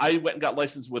licensed. I went and got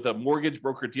licensed with a mortgage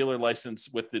broker dealer license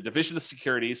with the Division of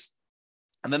Securities.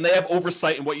 And then they have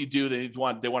oversight in what you do. They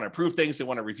want to approve things. They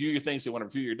want to review your things. They want to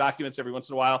review your documents every once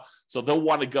in a while. So they'll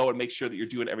want to go and make sure that you're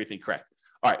doing everything correct.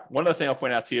 All right. One other thing I'll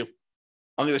point out to you.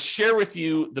 I'm going to share with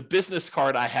you the business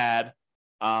card I had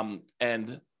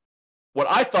and what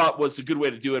I thought was a good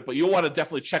way to do it, but you'll want to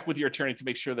definitely check with your attorney to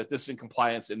make sure that this is in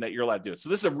compliance and that you're allowed to do it. So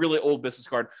this is a really old business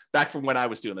card back from when I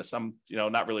was doing this. I'm,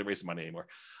 not really raising money anymore.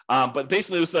 But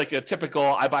basically it was like a typical,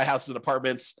 I buy houses and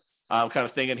apartments kind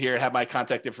of thing in here. Have my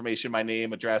contact information, my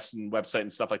name, address, and website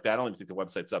and stuff like that. I don't even think the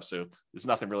website's up, so there's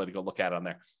nothing really to go look at on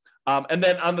there. And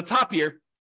then on the top here,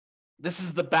 this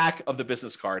is the back of the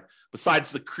business card.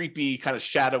 Besides the creepy kind of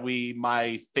shadowy,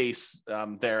 my face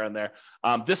there and there.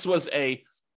 This was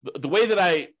the way that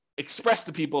I expressed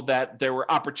to people that there were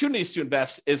opportunities to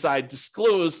invest is I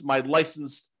disclosed my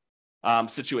licensed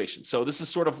situation. So this is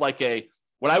sort of like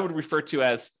what I would refer to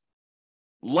as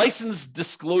licensed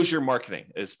disclosure marketing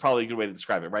is probably a good way to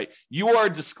describe it, right? You are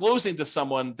disclosing to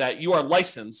someone that you are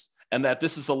licensed and that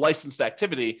this is a licensed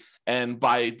activity. And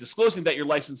by disclosing that you're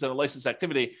licensed in a licensed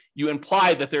activity, you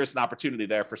imply that there's an opportunity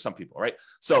there for some people, right?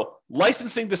 So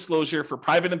licensing disclosure for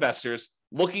private investors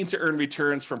looking to earn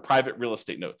returns from private real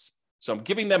estate notes. So I'm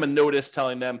giving them a notice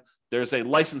telling them there's a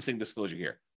licensing disclosure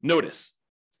here. Notice.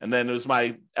 And then there's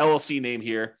my LLC name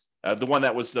here. The one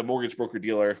that was the mortgage broker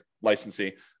dealer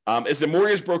licensing is a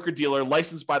mortgage broker dealer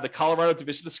licensed by the Colorado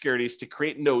Division of Securities to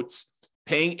create notes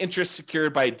paying interest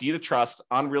secured by a deed of trust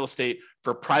on real estate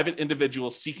for private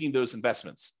individuals seeking those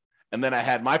investments. And then I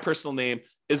had my personal name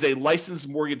is a licensed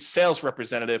mortgage sales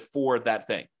representative for that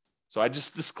thing. So I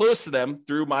just disclosed to them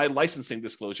through my licensing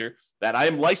disclosure that I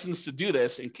am licensed to do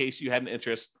this in case you had an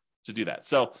interest to do that.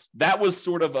 So that was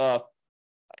sort of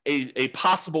a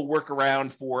possible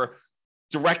workaround for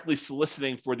directly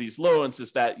soliciting for these loans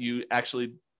is that you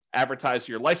actually advertise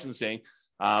your licensing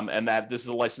and that this is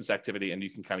a licensed activity and you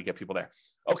can kind of get people there.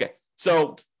 Okay,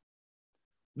 so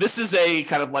this is a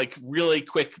kind of like really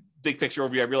quick, big picture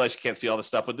overview. I realize you can't see all this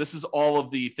stuff, but this is all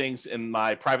of the things in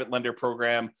my private lender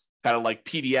program, kind of like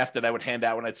PDF that I would hand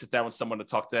out when I'd sit down with someone to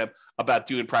talk to them about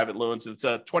doing private loans. It's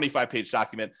a 25-page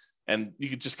document, and you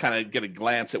could just kind of get a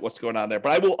glance at what's going on there.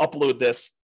 But I will upload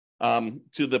this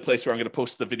to the place where I'm going to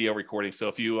post the video recording. So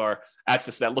if you are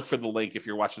accessing that, look for the link if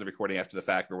you're watching the recording after the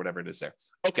fact or whatever it is there.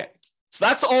 Okay, so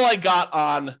that's all I got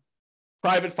on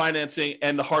private financing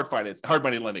and the hard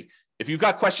money lending. If you've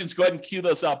got questions, go ahead and queue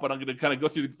those up, but I'm going to kind of go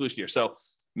through the conclusion here. So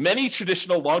many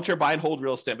traditional long-term buy and hold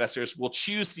real estate investors will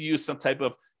choose to use some type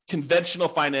of conventional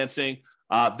financing,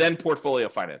 then portfolio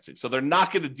financing. So they're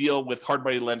not going to deal with hard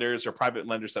money lenders or private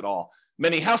lenders at all.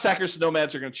 Many house hackers and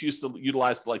nomads are going to choose to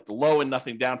utilize like the low and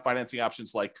nothing down financing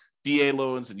options like VA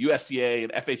loans and USDA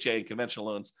and FHA and conventional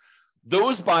loans.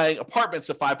 Those buying apartments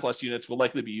of 5+ units will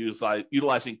likely be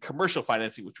utilizing commercial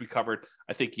financing, which we covered,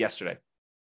 I think, yesterday.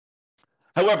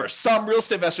 However, some real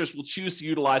estate investors will choose to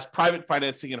utilize private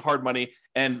financing and hard money.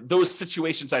 And those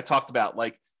situations I talked about,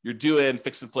 like you're doing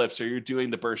fix and flips, or you're doing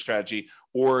the BRRRR strategy,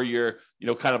 or you're,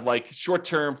 kind of like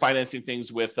short-term financing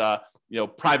things with,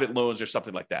 private loans or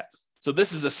something like that. So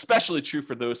this is especially true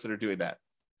for those that are doing that.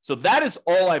 So that is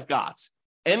all I've got.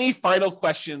 Any final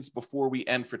questions before we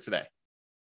end for today?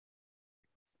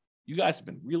 You guys have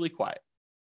been really quiet.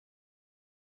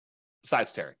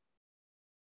 Besides Terry.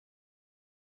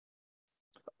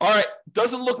 All right.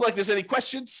 Doesn't look like there's any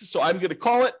questions, so I'm going to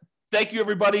call it. Thank you,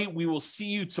 everybody. We will see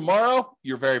you tomorrow.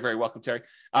 You're very, very welcome, Terry.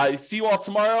 See you all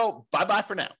tomorrow. Bye-bye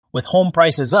for now. With home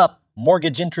prices up,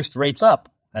 mortgage interest rates up,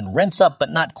 and rents up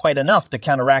but not quite enough to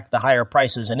counteract the higher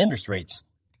prices and interest rates,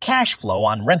 cash flow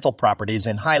on rental properties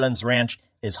in Highlands Ranch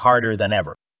is harder than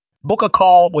ever. Book a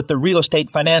call with the Real Estate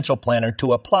Financial Planner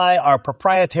to apply our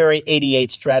proprietary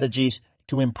 88 strategies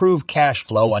to improve cash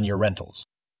flow on your rentals.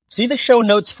 See the show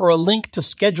notes for a link to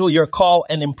schedule your call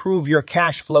and improve your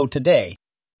cash flow today.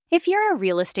 If you're a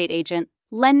real estate agent,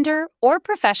 lender, or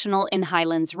professional in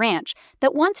Highlands Ranch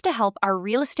that wants to help our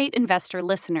real estate investor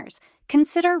listeners,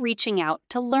 consider reaching out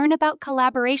to learn about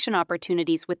collaboration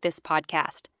opportunities with this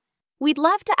podcast. We'd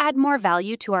love to add more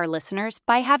value to our listeners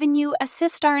by having you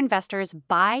assist our investors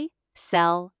buy,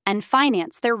 sell, and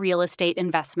finance their real estate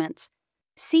investments.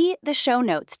 See the show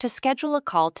notes to schedule a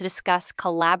call to discuss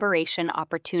collaboration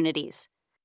opportunities.